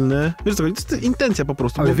stabilny. Wiesz co, to jest intencja po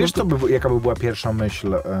prostu. Ale wiesz, jaka by była pierwsza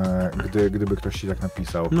myśl, gdyby ktoś ci tak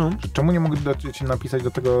napisał? No. Że czemu nie mogli ci napisać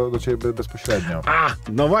do ciebie bezpośrednio?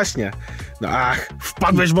 No właśnie. No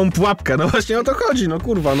wpadłeś w mą pułapkę. No właśnie o to chodzi, no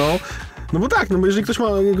kurwa, no. No bo tak, no bo jeżeli ktoś ma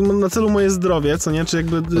na celu moje zdrowie, co nie, czy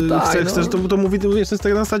jakby chcesz, to mówi, to jest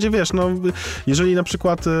tak na zasadzie, wiesz, no, jeżeli na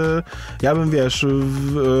przykład ja bym, wiesz,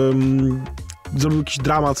 zrobił jakiś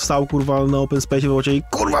dramat, wstał, kurwa, na open space i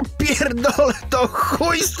kurwa, pierdolę to,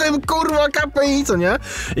 chuj z tym, kurwa, KPI, co nie?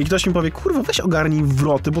 I ktoś mi powie, kurwa, weź ogarnij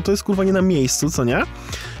wroty, bo to jest, kurwa, nie na miejscu, co nie?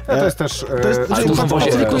 To jest też...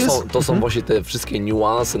 To są właśnie te wszystkie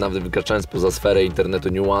niuanse, nawet wykraczając poza sferę internetu,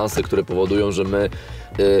 niuanse, które powodują, że my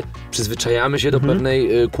przyzwyczajamy się do pewnej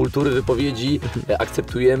kultury wypowiedzi,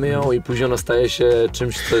 akceptujemy ją i później ona staje się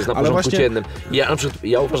czymś, co jest na porządku dziennym.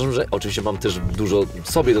 Ja uważam, że oczywiście mam też dużo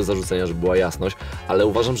sobie do zarzucenia, żeby była jasność, ale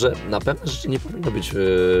uważam, że na pewne rzeczy nie powinno być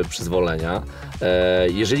przyzwolenia.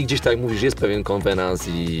 Jeżeli gdzieś, tak jak mówisz, jest pewien konwenans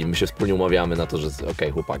i my się wspólnie umawiamy na to, że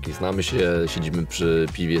okej, chłopaki, znamy się, siedzimy przy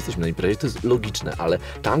piwie, jesteśmy na imprezie, to jest logiczne, ale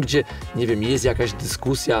tam, gdzie, nie wiem, jest jakaś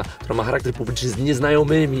dyskusja, która ma charakter publiczny z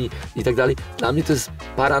nieznajomymi i tak dalej, dla mnie to jest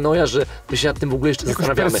paranoja, że my się nad tym w ogóle jeszcze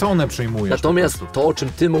zastanawiamy. Personę przyjmujesz. Natomiast to, o czym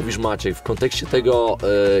ty mówisz, Maciek, w kontekście tego,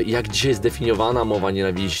 jak dzisiaj jest definiowana mowa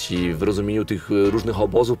nienawiści, w rozumieniu tych różnych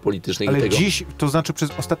obozów politycznych ale i tego... dziś, to znaczy przez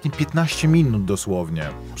ostatnie 15 minut dosłownie,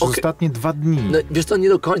 przez ostatnie 2 dni. No, wiesz co, nie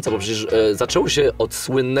do końca, bo przecież zaczęło się od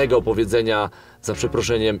słynnego powiedzenia, za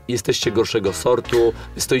przeproszeniem, jesteście gorszego sortu,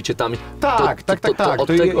 stoicie tam... Tak.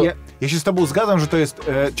 Ja się z tobą zgadzam, że to jest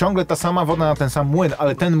ciągle ta sama woda na ten sam młyn,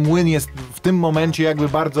 ale ten młyn jest w tym momencie jakby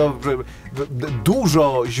bardzo...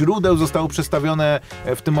 Dużo źródeł zostało przestawione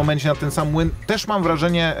w tym momencie na ten sam młyn. Też mam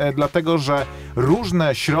wrażenie dlatego, że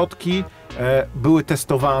różne środki były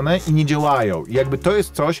testowane i nie działają. I jakby to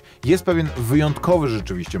jest coś, jest pewien wyjątkowy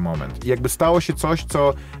rzeczywiście moment. I jakby stało się coś,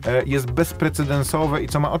 co jest bezprecedensowe i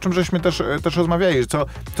co ma, o czym żeśmy też rozmawiali,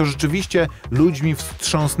 co rzeczywiście ludźmi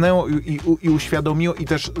wstrząsnęło i uświadomiło i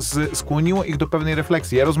też skłoniło ich do pewnej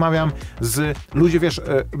refleksji. Ja rozmawiam z ludzie, wiesz,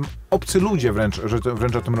 obcy ludzie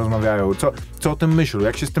wręcz o tym rozmawiają, co o tym myślą,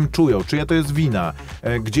 jak się z tym czują, czyja to jest wina,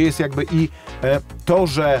 gdzie jest jakby i to,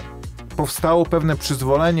 że powstało pewne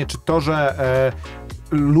przyzwolenie, czy to, że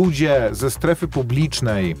ludzie ze strefy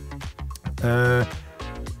publicznej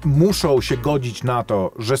muszą się godzić na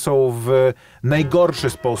to, że są w najgorszy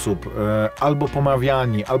sposób albo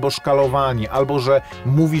pomawiani, albo szkalowani, albo że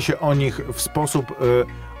mówi się o nich w sposób,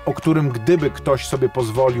 o którym gdyby ktoś sobie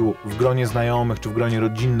pozwolił w gronie znajomych czy w gronie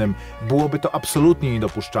rodzinnym, byłoby to absolutnie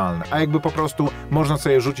niedopuszczalne. A jakby po prostu można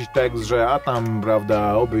sobie rzucić tekst, że a tam,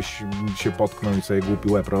 prawda, obyś się potknął i sobie głupi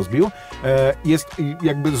łeb rozbił, jest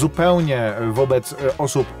jakby zupełnie wobec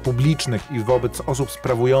osób publicznych i wobec osób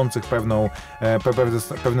sprawujących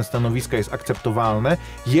pewne stanowiska jest akceptowalne,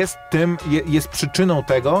 jest przyczyną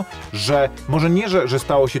tego, że może nie, że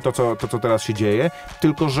stało się to, co teraz się dzieje,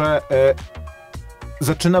 tylko że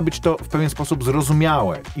zaczyna być to w pewien sposób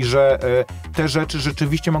zrozumiałe i że te rzeczy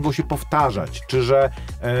rzeczywiście mogą się powtarzać, czy że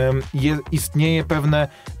istnieje pewne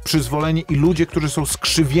przyzwolenie i ludzie, którzy są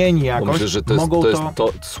skrzywieni jakoś, myślę, że to jest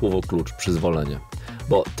to słowo klucz, przyzwolenie.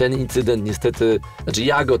 Bo ten incydent niestety, znaczy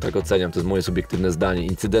ja go tak oceniam, to jest moje subiektywne zdanie,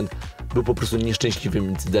 incydent był po prostu nieszczęśliwym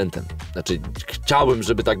incydentem. Znaczy chciałbym,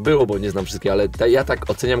 żeby tak było, bo nie znam wszystkiego, ale ja tak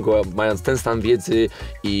oceniam go mając ten stan wiedzy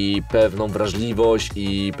i pewną wrażliwość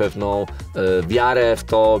i pewną wiarę w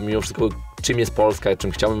to, mimo wszystko, czym jest Polska,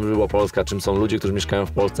 czym chciałbym, żeby była Polska, czym są ludzie, którzy mieszkają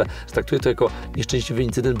w Polsce. Traktuję to jako nieszczęśliwy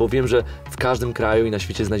incydent, bo wiem, że w każdym kraju i na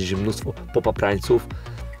świecie znajdzie się mnóstwo popaprańców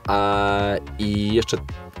i jeszcze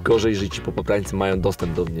gorzej, jeżeli ci popaprańcy mają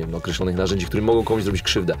dostęp do, nie wiem, określonych narzędzi, które mogą komuś zrobić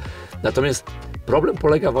krzywdę. Natomiast problem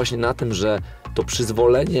polega właśnie na tym, że to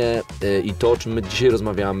przyzwolenie i to, o czym my dzisiaj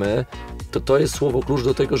rozmawiamy, to jest słowo klucz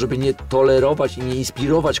do tego, żeby nie tolerować i nie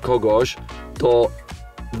inspirować kogoś do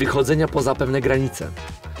wychodzenia poza pewne granice.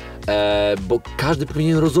 Bo każdy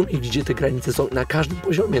powinien rozumieć, gdzie te granice są na każdym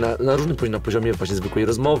poziomie, na różnym poziomie, na poziomie właśnie zwykłej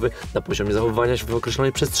rozmowy, na poziomie zachowywania się w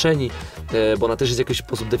określonej przestrzeni, bo ona też jest w jakiś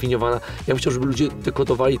sposób definiowana. Ja bym chciał, żeby ludzie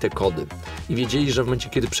dekodowali te kody i wiedzieli, że w momencie,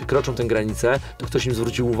 kiedy przekroczą tę granicę, to ktoś im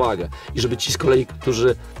zwrócił uwagę i żeby ci z kolei,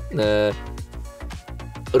 którzy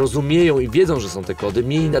rozumieją i wiedzą, że są te kody,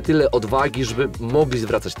 mieli na tyle odwagi, żeby mogli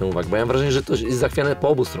zwracać tę uwagę, bo ja mam wrażenie, że to jest zachwiane po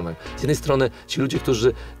obu stronach. Z jednej strony ci ludzie,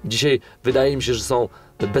 którzy dzisiaj wydaje mi się, że są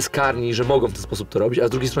bezkarni, że mogą w ten sposób to robić, a z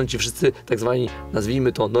drugiej strony ci wszyscy tak zwani,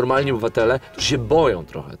 nazwijmy to, normalni obywatele, którzy się boją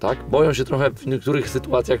trochę, tak? Boją się trochę w niektórych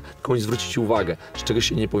sytuacjach komuś zwrócić uwagę, że czegoś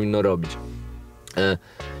się nie powinno robić.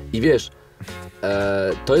 I wiesz,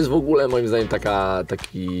 to jest w ogóle moim zdaniem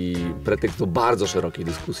taki pretekst do bardzo szerokiej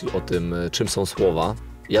dyskusji o tym, czym są słowa.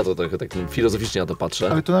 Ja to trochę tak filozoficznie na to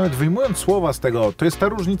patrzę. Ale to nawet wyjmując słowa z tego, to jest ta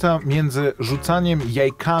różnica między rzucaniem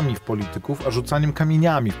jajkami w polityków, a rzucaniem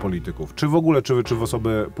kamieniami w polityków. Czy w ogóle, czy w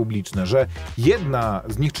osoby publiczne. Że jedna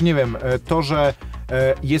z nich, czy nie wiem, to, że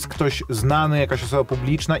jest ktoś znany, jakaś osoba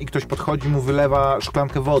publiczna i ktoś podchodzi, mu wylewa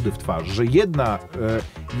szklankę wody w twarz, że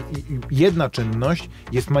jedna czynność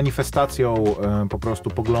jest manifestacją po prostu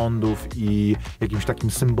poglądów i jakimś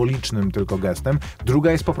takim symbolicznym tylko gestem,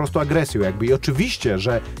 druga jest po prostu agresją jakby i oczywiście,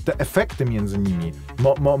 że te efekty między nimi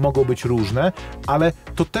mogą być różne, ale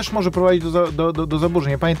to też może prowadzić do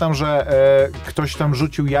zaburzeń. Ja pamiętam, że ktoś tam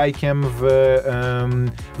rzucił jajkiem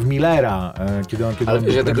w Millera, kiedy on ale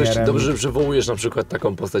był ja tego premierem. dobrze, że przywołujesz na przykład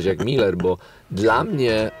taką postać jak Miller, bo dla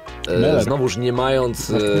mnie, znowuż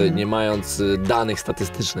nie mając danych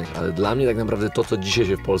statystycznych, ale dla mnie tak naprawdę to, co dzisiaj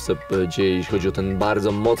się w Polsce dzieje, jeśli chodzi o ten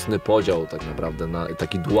bardzo mocny podział tak naprawdę, na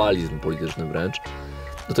taki dualizm polityczny wręcz,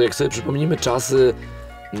 no to jak sobie przypomnimy czasy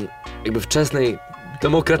jakby wczesnej,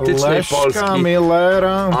 demokratycznej Leszka, Polski,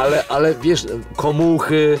 Millera. ale wiesz,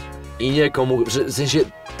 komuchy i nie komuchy, w sensie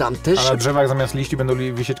tam też... A na drzewach zamiast liści będą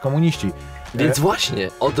wisieć komuniści. Więc właśnie,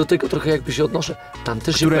 do tego trochę jakby się odnoszę. Tam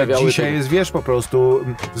też się pojawiały... dzisiaj jest, wiesz, po prostu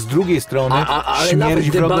z drugiej strony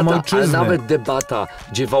śmierć wrogom ojczyzny. Ale nawet debata,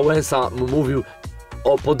 gdzie Wałęsa mówił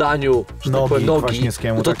o podaniu nogi,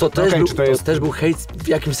 Kwaśniewskiemu. No to też był hejt, w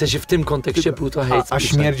jakimś sensie w tym kontekście był to hejt. A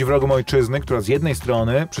śmierć wrogom ojczyzny, która z jednej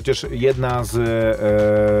strony, przecież jedna z,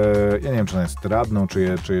 ja nie wiem, czy ona jest radną,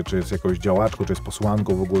 czy jest jakąś działaczką, czy jest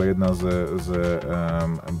posłanką, w ogóle jedna z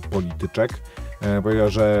polityczek, powiedziała,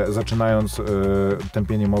 że zaczynając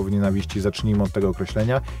tępienie mowy nienawiści, zacznijmy od tego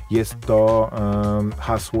określenia, jest to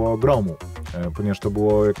hasło gromu, ponieważ to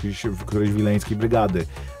było jakieś w którejś wileńskiej brygady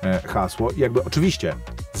hasło. I jakby oczywiście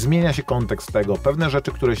zmienia się kontekst tego. Pewne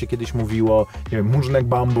rzeczy, które się kiedyś mówiło, nie wiem, Murznek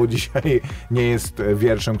Bambo dzisiaj nie jest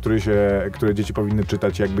wierszem, które dzieci powinny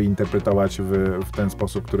czytać, jakby interpretować w ten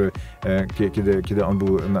sposób, kiedy on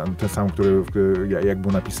był ten sam, jak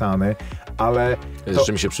był napisany, ale...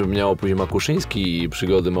 Jeszcze mi się przypomniało później Makuszyński i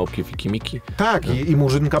przygody małpki Fikimiki. Tak, no. i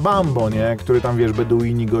Murzynka Bambo, nie? Który tam, wiesz,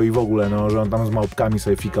 Beduini go i w ogóle, no, że on tam z małpkami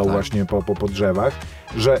sobie fikał właśnie po drzewach,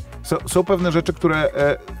 że są pewne rzeczy, które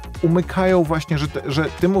umykają właśnie, że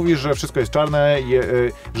ty mówisz, że wszystko jest czarne,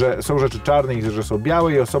 że są rzeczy czarne i że są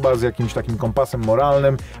białe i osoba z jakimś takim kompasem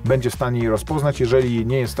moralnym będzie w stanie je rozpoznać. Jeżeli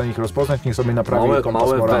nie jest w stanie ich rozpoznać, niech sobie naprawi kompas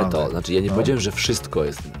moralny. Małe weto. Znaczy ja nie powiedziałem, że wszystko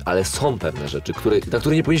jest, ale są pewne rzeczy, na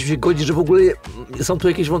które nie powinniśmy się godzić, że w ogóle są tu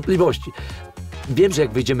jakieś wątpliwości. Wiem, że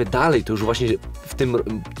jak wyjdziemy dalej, to już właśnie w tym,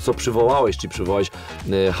 co przywołałeś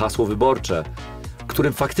hasło wyborcze,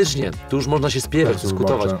 którym faktycznie, tu już można się spierać,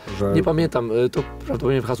 dyskutować. Nie pamiętam, to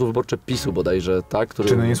prawdopodobnie hasło wyborcze PiS-u bodajże, tak?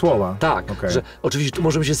 Czyny nie słowa. Tak, że oczywiście tu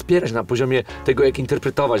możemy się spierać na poziomie tego, jak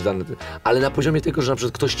interpretować dane, ale na poziomie tego, że na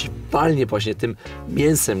przykład ktoś ci walnie właśnie tym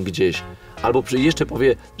mięsem gdzieś, albo jeszcze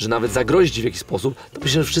powie, że nawet zagrozi ci w jakiś sposób, to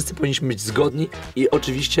myślę, że wszyscy powinniśmy być zgodni i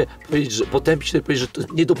oczywiście powiedzieć, że potępić to i powiedzieć, że to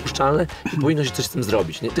jest niedopuszczalne i powinno się coś z tym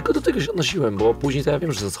zrobić. Nie? Tylko do tego się odnosiłem, bo później to ja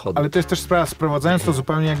wiem, że to schody. Ale to jest też sprawa, sprowadzając to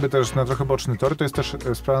zupełnie jakby też na trochę boczny tor, to jest też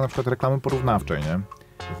sprawa na przykład reklamy porównawczej, nie?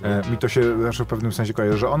 Mi to się zawsze w pewnym sensie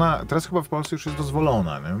kojarzy, że ona teraz chyba w Polsce już jest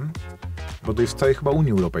dozwolona, nie? Bo to jest w całej chyba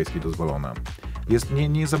Unii Europejskiej dozwolona.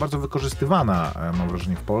 Nie jest za bardzo wykorzystywana, mam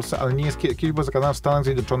wrażenie, w Polsce, ale nie jest, kiedyś była zakazana, w Stanach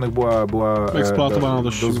Zjednoczonych była eksploatowana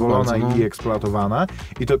dozwolona bardzo, i eksploatowana.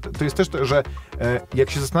 I to jest też to, że jak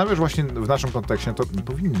się zastanawiasz właśnie w naszym kontekście, to nie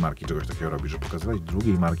powinny marki czegoś takiego robić, że pokazywać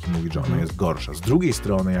drugiej marki, mówić, że ona jest gorsza. Z drugiej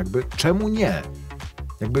strony jakby, czemu nie?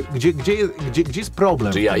 Jakby, gdzie jest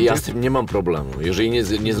problem? Ja z tym nie mam problemu. Jeżeli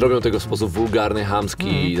nie zrobią tego w sposób wulgarny,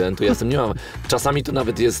 chamski, to ja z tym nie mam. Czasami to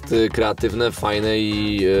nawet jest kreatywne, fajne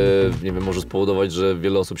i nie wiem, może spowodować, że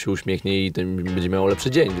wiele osób się uśmiechnie i będzie miało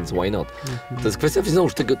lepszy dzień, więc why not? To jest kwestia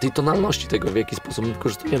znowuż tej tonalności, tego, w jaki sposób my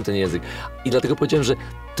wykorzystujemy ten język. I dlatego powiedziałem, że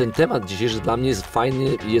ten temat dzisiejszy dla mnie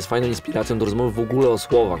jest fajną inspiracją do rozmowy w ogóle o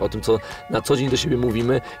słowach, o tym, co na co dzień do siebie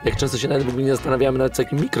mówimy, jak często się nawet w ogóle nie zastanawiamy nad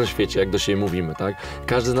takim mikroświecie, jak do siebie mówimy, tak?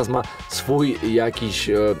 Każdy z nas ma swój jakiś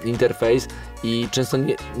interfejs i często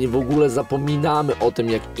nie w ogóle zapominamy o tym,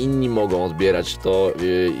 jak inni mogą odbierać to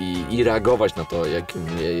i reagować na to,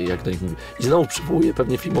 jak do nich mówi. I znowu przywołuję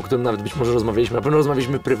pewnie film, o którym nawet być może rozmawialiśmy, na pewno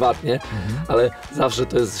rozmawialiśmy prywatnie, ale zawsze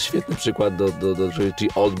to jest świetny przykład czyli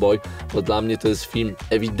Oldboy, bo dla mnie to jest film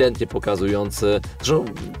ewidentnie pokazujący, zresztą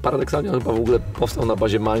paradoksalnie on chyba w ogóle powstał na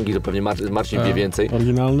bazie mangi, to pewnie Marcin wie więcej.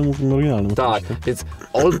 Mówimy oryginalnym. Tak, więc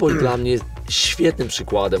Oldboy dla mnie jest świetnym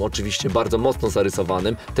przykładem, oczywiście bardzo mocno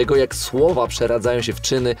zarysowanym, tego jak słowa przeradzają się w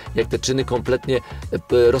czyny, jak te czyny kompletnie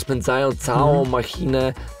rozpędzają całą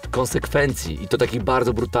machinę konsekwencji i to takich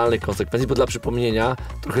bardzo brutalnych konsekwencji, bo dla przypomnienia,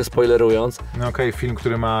 trochę spoilerując... No okej, film,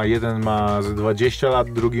 który jeden ma z 20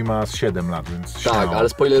 lat, drugi ma z 7 lat, więc tak, ale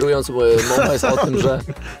spoilerując, mowa jest o tym, że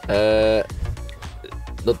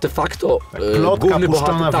no de facto plotka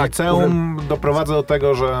puszczona w liceum doprowadza do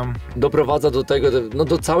tego, że... Doprowadza do tego, no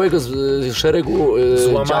do całego szeregu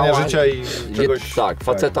złamania działań, życia i czegoś...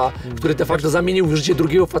 faceta, który de facto zamienił życie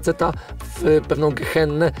drugiego faceta w pewną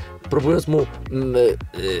gehennę, próbując mu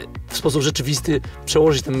w sposób rzeczywisty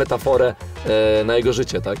przełożyć tę metaforę na jego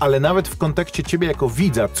życie, tak? Ale nawet w kontekście ciebie jako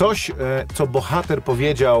widza, coś, co bohater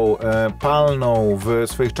powiedział, palnął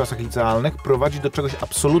w swoich czasach licealnych, prowadzi do czegoś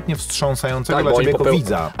absolutnie wstrząsającego dla ciebie jako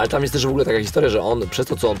widza. Ale tam jest też w ogóle taka historia, że on, przez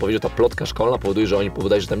to, co on powiedział, ta plotka szkolna powoduje, że oni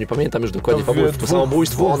powodują, że tam nie pamiętam już dokładnie fabuły, to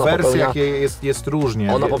samobójstwo. W dwóch wersjach jest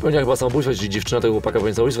różnie. Ona popełnia chyba samobójstwo, czyli dziewczyna tego chłopaka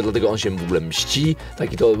popełnia samobójstwo, dlatego on się w ogóle mści,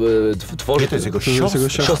 taki to tworzy... Nie, to jest jego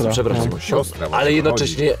siostra. Przepraszam. Siostra. Ale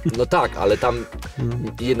jednocześnie, no tak, ale tam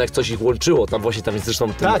jednak coś ich łączyło, tam właśnie tam jest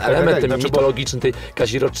zresztą ten element ten mitologiczny tej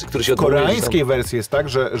kaziroczy, który się odwołuje. W koreańskiej wersji jest tak,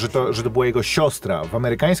 że to była jego siostra. W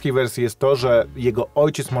amerykańskiej wersji jest to, że jego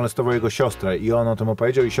ojciec molestował jego siostrę i on o tym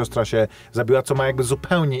opowiedział i siostra się zabiła, co ma jakby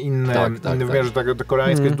zupełnie inny wymiar, że ta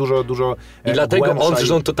koreańska jest dużo i dlatego on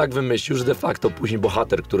zresztą to tak wymyślił, że de facto później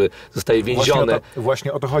bohater, który zostaje więziony,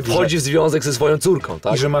 właśnie o to chodzi, wchodzi w związek ze swoją córką,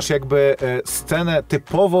 tak? I że masz jakby scenę,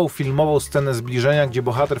 typową filmową scenę zbliżenia, gdzie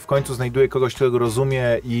bohater w końcu znajduje kogoś, kto go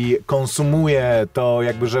rozumie i konsumuje to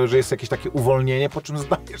jakby, że jest jakieś takie uwolnienie, po czym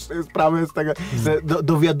zdajesz sobie sprawę z tego,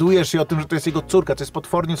 dowiadujesz się o tym, że to jest jego córka, to jest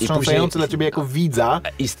potwornie wstrząsające dla ciebie jako widza.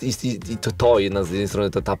 I to jedna z jednej strony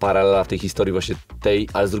ta paralela w tej historii właśnie tej,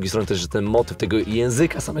 ale z drugiej strony też, że ten motyw tego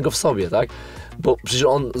języka samego w sobie, tak? Bo przecież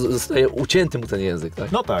on zostaje ucięty mu ten język,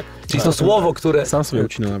 tak? No tak. Czyli to słowo, które... Sam sobie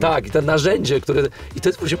ucina. Tak, i to narzędzie, które... I to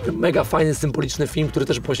jest właśnie mega fajny, symboliczny film, który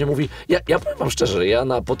też właśnie mówi... Ja powiem wam szczerze,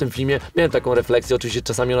 po tym filmie miałem taką refleksję, oczywiście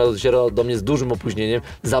czasami ona dociera do mnie z dużym opóźnieniem,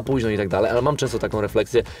 za późno i tak dalej, ale mam często taką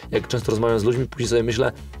refleksję, jak często rozmawiam z ludźmi, później sobie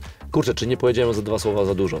myślę, kurczę, czy nie powiedziałem za 2 słowa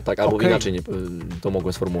za dużo, tak? Albo inaczej to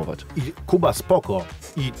mogłem sformułować. I Kuba, spoko.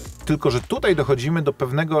 I tylko, że tutaj dochodzimy do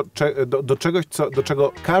pewnego, do czegoś, do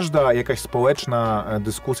czego każda jakaś społeczna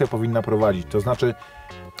dyskusja powinna prowadzić. To znaczy,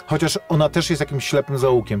 chociaż ona też jest jakimś ślepym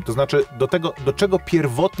zaułkiem, to znaczy do tego, do czego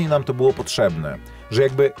pierwotnie nam to było potrzebne. Że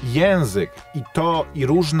jakby język i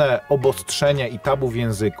różne obostrzenia i tabu w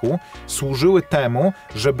języku służyły temu,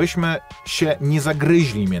 żebyśmy się nie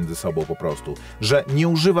zagryźli między sobą po prostu. Że nie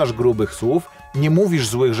używasz grubych słów, nie mówisz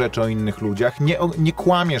złych rzeczy o innych ludziach, nie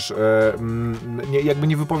kłamiesz, jakby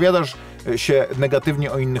nie wypowiadasz się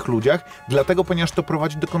negatywnie o innych ludziach, dlatego ponieważ to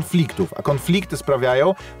prowadzi do konfliktów, a konflikty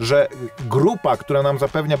sprawiają, że grupa, która nam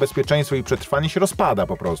zapewnia bezpieczeństwo i przetrwanie, się rozpada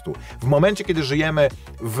po prostu. W momencie, kiedy żyjemy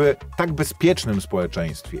w tak bezpiecznym społeczeństwie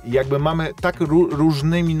i jakby mamy tak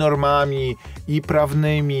różnymi normami i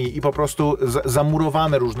prawnymi i po prostu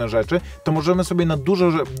zamurowane różne rzeczy, to możemy sobie na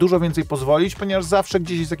dużo więcej pozwolić, ponieważ zawsze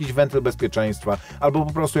gdzieś jest jakiś wentyl bezpieczeństwa albo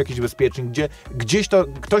po prostu jakiś bezpiecznik, gdzieś to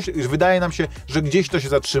ktoś, wydaje nam się, że gdzieś to się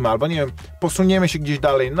zatrzyma, albo nie wiem, posuniemy się gdzieś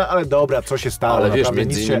dalej, no ale dobra, co się stało? Ale wiesz,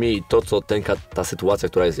 między innymi to, co ta sytuacja,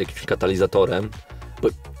 która jest jakimś katalizatorem, bo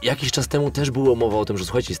jakiś czas temu też było mowa o tym, że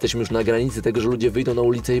słuchajcie, jesteśmy już na granicy tego, że ludzie wyjdą na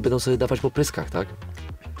ulicę i będą sobie dawać po pryskach, tak?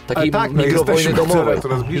 Takiej mikrowojny domowej.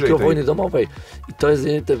 Mikrowojny domowej. I to jest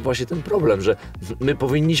właśnie ten problem, że my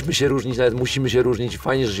powinniśmy się różnić, nawet musimy się różnić.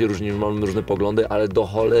 Fajnie, że się różnimy, mamy różne poglądy, ale do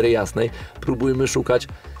cholery jasnej próbujmy szukać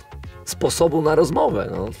sposobu na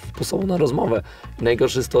rozmowę, sposobu na rozmowę. I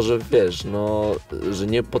najgorsze jest to, że wiesz, że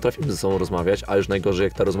nie potrafimy ze sobą rozmawiać, a już najgorzej,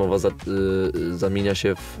 jak ta rozmowa zamienia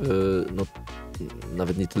się w,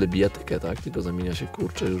 nawet nie tyle bijatykę, tak, tylko zamienia się,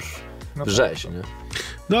 kurczę, już w rzeź, nie?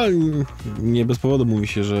 No, ale nie bez powodu mówi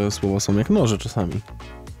się, że słowa są jak noże czasami.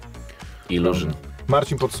 Illusion.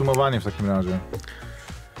 Marcin, podsumowanie w takim razie.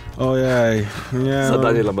 Ojej, nie.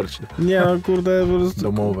 Zadanie dla Marcina. Nie, kurde, po prostu.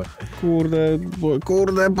 Domowe.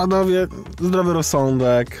 Kurde, panowie, zdrowy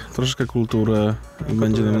rozsądek, troszeczkę kultury i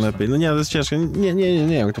będzie nam lepiej. No nie, to jest ciężkie. Nie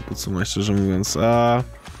wiem, jak to podsumować, szczerze mówiąc.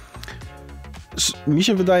 Mi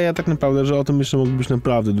się wydaje tak naprawdę, że o tym jeszcze moglibyśmy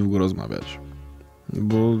naprawdę długo rozmawiać.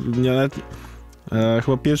 Bo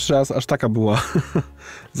chyba pierwszy raz aż taka była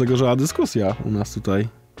zagorzała dyskusja u nas tutaj.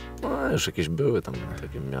 No, już jakieś były tam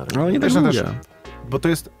takie miary. Ale nie tak długie. Bo to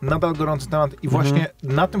jest nadal gorący temat i właśnie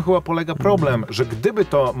na tym chyba polega problem, że gdyby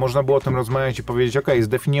to można było o tym rozmawiać i powiedzieć, okej,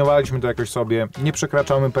 zdefiniowaliśmy to jakoś sobie, nie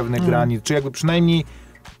przekraczamy pewnych granic, czy jakby przynajmniej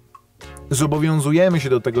zobowiązujemy się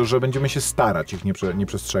do tego, że będziemy się starać ich nie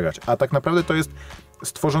przestrzegać. A tak naprawdę to jest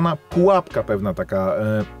stworzona pułapka pewna taka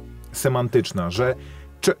semantyczna, że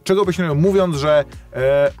czego byś nie mówiąc, że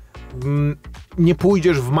nie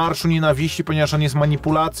pójdziesz w marszu nienawiści, ponieważ on jest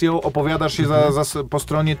manipulacją, opowiadasz się po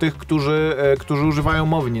stronie tych, którzy używają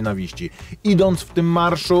mowy nienawiści. Idąc w tym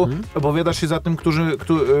marszu, opowiadasz się za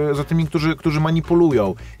tymi, którzy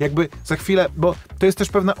manipulują. Jakby za chwilę, bo to jest też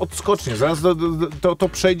pewna odskocznia, zaraz to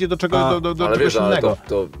przejdzie do czegoś innego.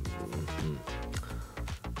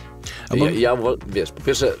 Wiesz, po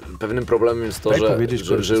pierwsze, pewnym problemem jest to,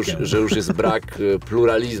 że już jest brak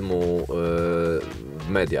pluralizmu w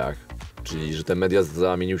mediach, czyli że te media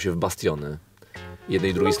zamieniły się w bastiony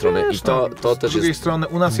jednej i drugiej strony. I to też z drugiej strony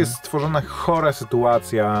u nas jest stworzona chora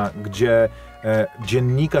sytuacja, gdzie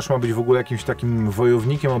dziennikarz ma być w ogóle jakimś takim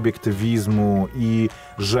wojownikiem obiektywizmu i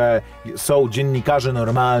że są dziennikarze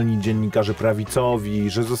normalni, dziennikarze prawicowi,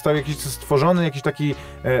 że został stworzony jakiś taki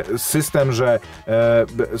system, że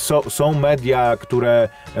są media, które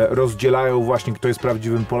rozdzielają właśnie, kto jest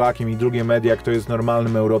prawdziwym Polakiem, i drugie media, kto jest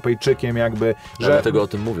normalnym Europejczykiem, jakby. Że... Ja dlatego o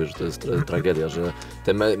tym mówię, że to jest tragedia, że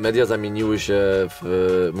te media zamieniły się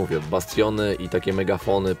w bastiony i takie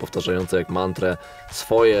megafony powtarzające jak mantrę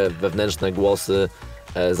swoje wewnętrzne głosy,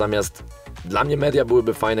 zamiast dla mnie media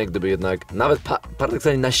byłyby fajne, gdyby jednak nawet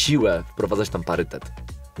paradoksalnie na siłę wprowadzać tam parytet.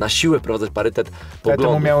 Na siłę wprowadzać parytet poglądów.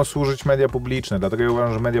 Temu miało służyć media publiczne, dlatego ja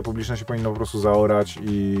uważam, że media publiczne się powinno po prostu zaorać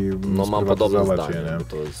i mam podobne zdanie.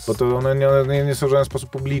 Bo to one nie są w żaden sposób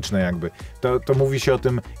publiczne jakby. To mówi się o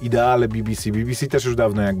tym ideale BBC. BBC też już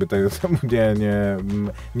dawno jakby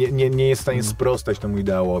nie jest w stanie sprostać temu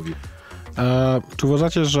ideałowi. Czy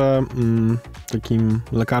uważacie, że takim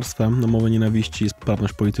lekarstwem na mowę nienawiści jest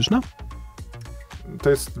poprawność polityczna? To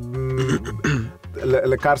jest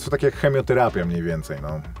lekarstwo takie jak chemioterapia mniej więcej.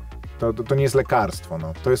 No. To nie jest lekarstwo.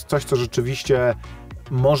 No. To jest coś, co rzeczywiście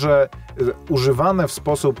może używane w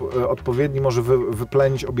sposób odpowiedni może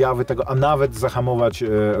wyplenić objawy tego, a nawet zahamować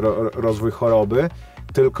rozwój choroby,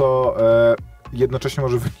 tylko jednocześnie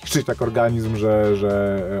może wyniszczyć tak organizm,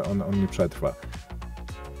 że on nie przetrwa.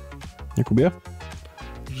 Jakubie?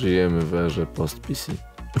 Żyjemy w erze post-PC.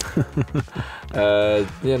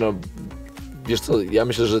 Nie no, wiesz co, ja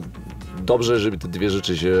myślę, że dobrze, żeby te dwie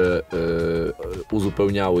rzeczy się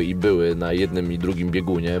uzupełniały i były na jednym i drugim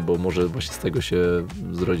biegunie, bo może właśnie z tego się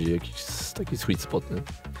zrodzi jakiś taki sweet spot. Nie?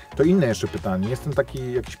 To inne jeszcze pytanie. Jest ten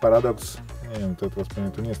taki jakiś paradoks, nie wiem,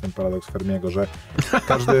 to nie jest ten paradoks Fermiego, że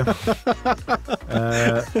każdy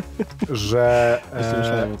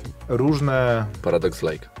różne... Paradoks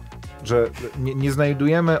like. Że nie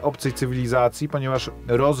znajdujemy obcej cywilizacji, ponieważ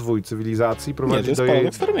rozwój cywilizacji prowadzi do jej...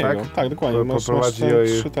 Tak, dokładnie. Prowadzi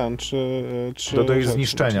do jej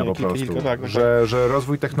zniszczenia po prostu. Że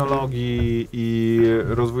rozwój technologii i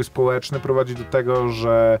rozwój społeczny prowadzi do tego,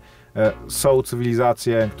 że są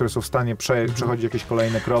cywilizacje, które są w stanie przechodzić jakieś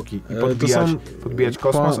kolejne kroki i podbijać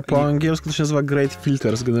kosmos. Po angielsku to się nazywa great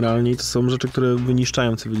filters generalnie. To są rzeczy, które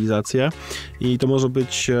wyniszczają cywilizację i to może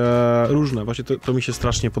być różne. Właśnie to mi się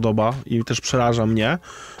strasznie podoba i też przeraża mnie,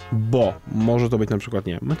 bo może to być na przykład,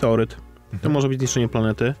 meteoryt. To może być zniszczenie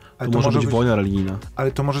planety, to może być wojna religijna.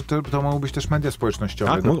 Ale to mogą być też media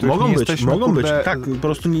społecznościowe. Tak, mogą być. Tak, po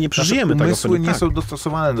prostu nie przeżyjemy tego. Umysły nie są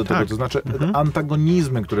dostosowane do tego, to znaczy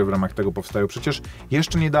antagonizmy, które w ramach tego powstają. Przecież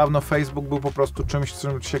jeszcze niedawno Facebook był po prostu czymś,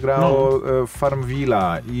 czym się grało w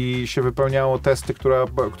Farmville'a i się wypełniało testy,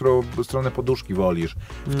 którą stronę poduszki wolisz.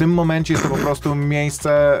 W tym momencie jest to po prostu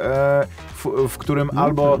miejsce, w którym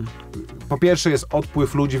albo po pierwsze jest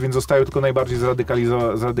odpływ ludzi, więc zostają tylko najbardziej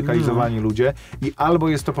zradykalizowani ludzie i albo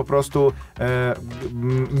jest to po prostu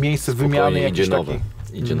miejsce wymiany jakiejś takiej...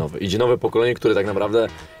 Idzie nowe pokolenie, które tak naprawdę,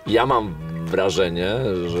 ja mam wrażenie,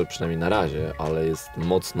 że przynajmniej na razie, ale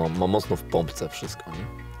ma mocno w pompce wszystko, nie?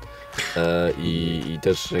 I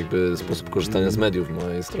też jakby sposób korzystania z mediów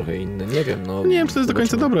jest trochę inny. Nie wiem, Nie wiem, czy to jest do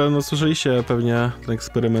końca dobre. Słyszeliście pewnie ten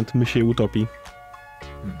eksperyment mysiej utopii,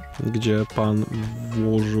 gdzie pan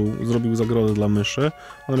zrobił zagrodę dla myszy.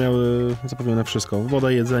 One miały zapewnione wszystko.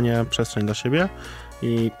 Woda, jedzenie, przestrzeń dla siebie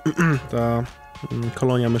i ta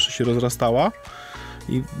kolonia myszy się rozrastała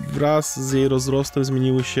i wraz z jej rozrostem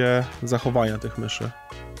zmieniły się zachowania tych myszy.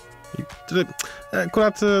 I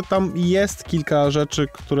akurat tam jest kilka rzeczy,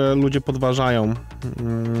 które ludzie podważają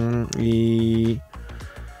i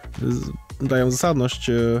dają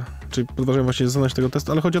zasadność, czyli podważają właśnie zasadność tego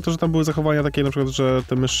testu, ale chodzi o to, że tam były zachowania takie, na przykład, że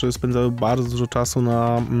te myszy spędzały bardzo dużo czasu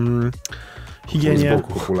na higienie.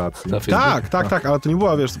 Populacji. Tak, ale to nie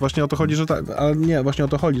była, właśnie o to chodzi, że właśnie o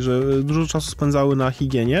to chodzi, że dużo czasu spędzały na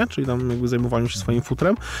higienie, czyli tam jakby zajmowaniu się swoim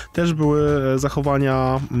futrem. Też były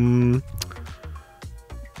zachowania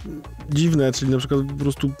dziwne, czyli na przykład po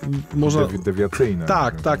prostu można... Dewiacyjne.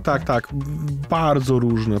 Tak. Bardzo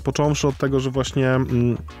różne. Począwszy od tego, że właśnie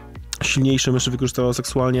silniejsze myszy wykorzystywały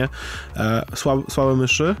seksualnie słabe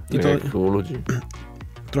myszy. I to jak u ludzi.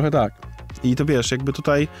 Trochę tak. I to wiesz, jakby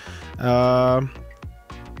tutaj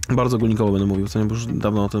bardzo ogólnikowo będę mówił, co nie, bo już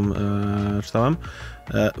dawno o tym czytałem.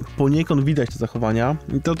 Poniekąd widać te zachowania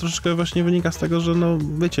i to troszeczkę właśnie wynika z tego, że no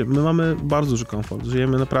wiecie, my mamy bardzo duży komfort.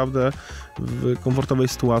 Żyjemy naprawdę w komfortowej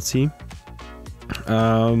sytuacji.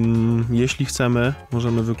 Jeśli chcemy,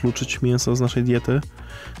 możemy wykluczyć mięso z naszej diety.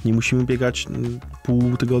 Nie musimy biegać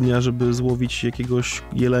pół tygodnia, żeby złowić jakiegoś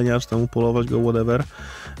jelenia, czy tam upolować go, whatever.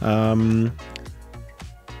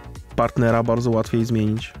 Partnera bardzo łatwiej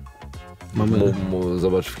zmienić.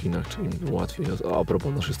 Zobacz w Chinach, czyli łatwiej. A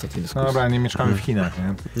propos naszej ostatniej dyskusji. No dobra, nie mieszkamy w Chinach,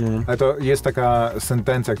 nie? Ale to jest taka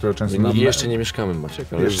sentencja, która często... Jeszcze nie mieszkamy,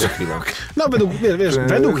 Maciek, ale jeszcze chwilę. No według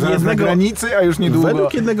jednego... na granicy, a już niedługo...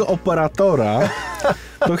 Według jednego operatora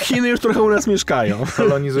to Chiny już trochę u nas mieszkają.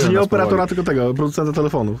 Kolonizują. Czy nie operatora, tylko tego, producenta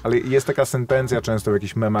telefonów. Ale jest taka sentencja często w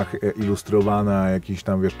jakichś memach ilustrowana, jakiś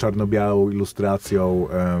tam, wiesz, czarno-białą ilustracją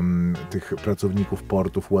tych pracowników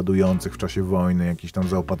portów ładujących w czasie wojny, jakieś tam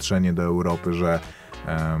zaopatrzenie do Europy, że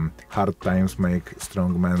hard times make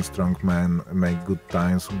strong men make good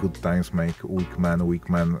times make weak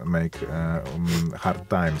men make hard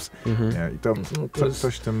times. I to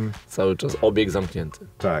coś w tym... Cały czas obieg zamknięty.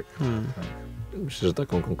 Tak. Myślę, że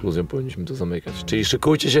taką konkluzją powinniśmy to zamykać. Czyli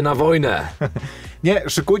szykujcie się na wojnę! Nie,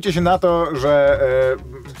 szykujcie się na to, że...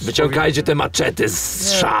 Wyciągajcie te maczety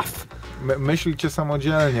z szaf! Myślcie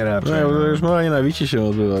samodzielnie raczej. No, już mała nienawiści się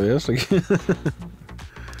odbywa, wiesz?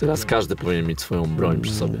 Teraz każdy powinien mieć swoją broń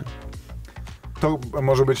przy sobie. To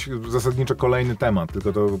może być zasadniczo kolejny temat,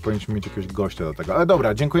 tylko to powinniśmy mieć jakiegoś gościa do tego. Ale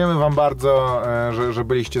dobra, dziękujemy wam bardzo, że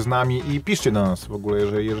byliście z nami i piszcie do nas w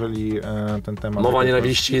ogóle, jeżeli ten temat... Mowa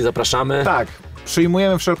nienawiści, zapraszamy. Tak,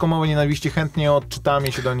 przyjmujemy wszelką mowę nienawiści, chętnie ją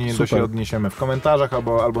odczytamy, się do niej odniesiemy w komentarzach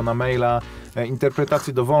albo na maila.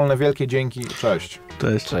 Interpretacje dowolne, wielkie dzięki, cześć.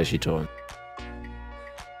 Cześć. Cześć i czołem.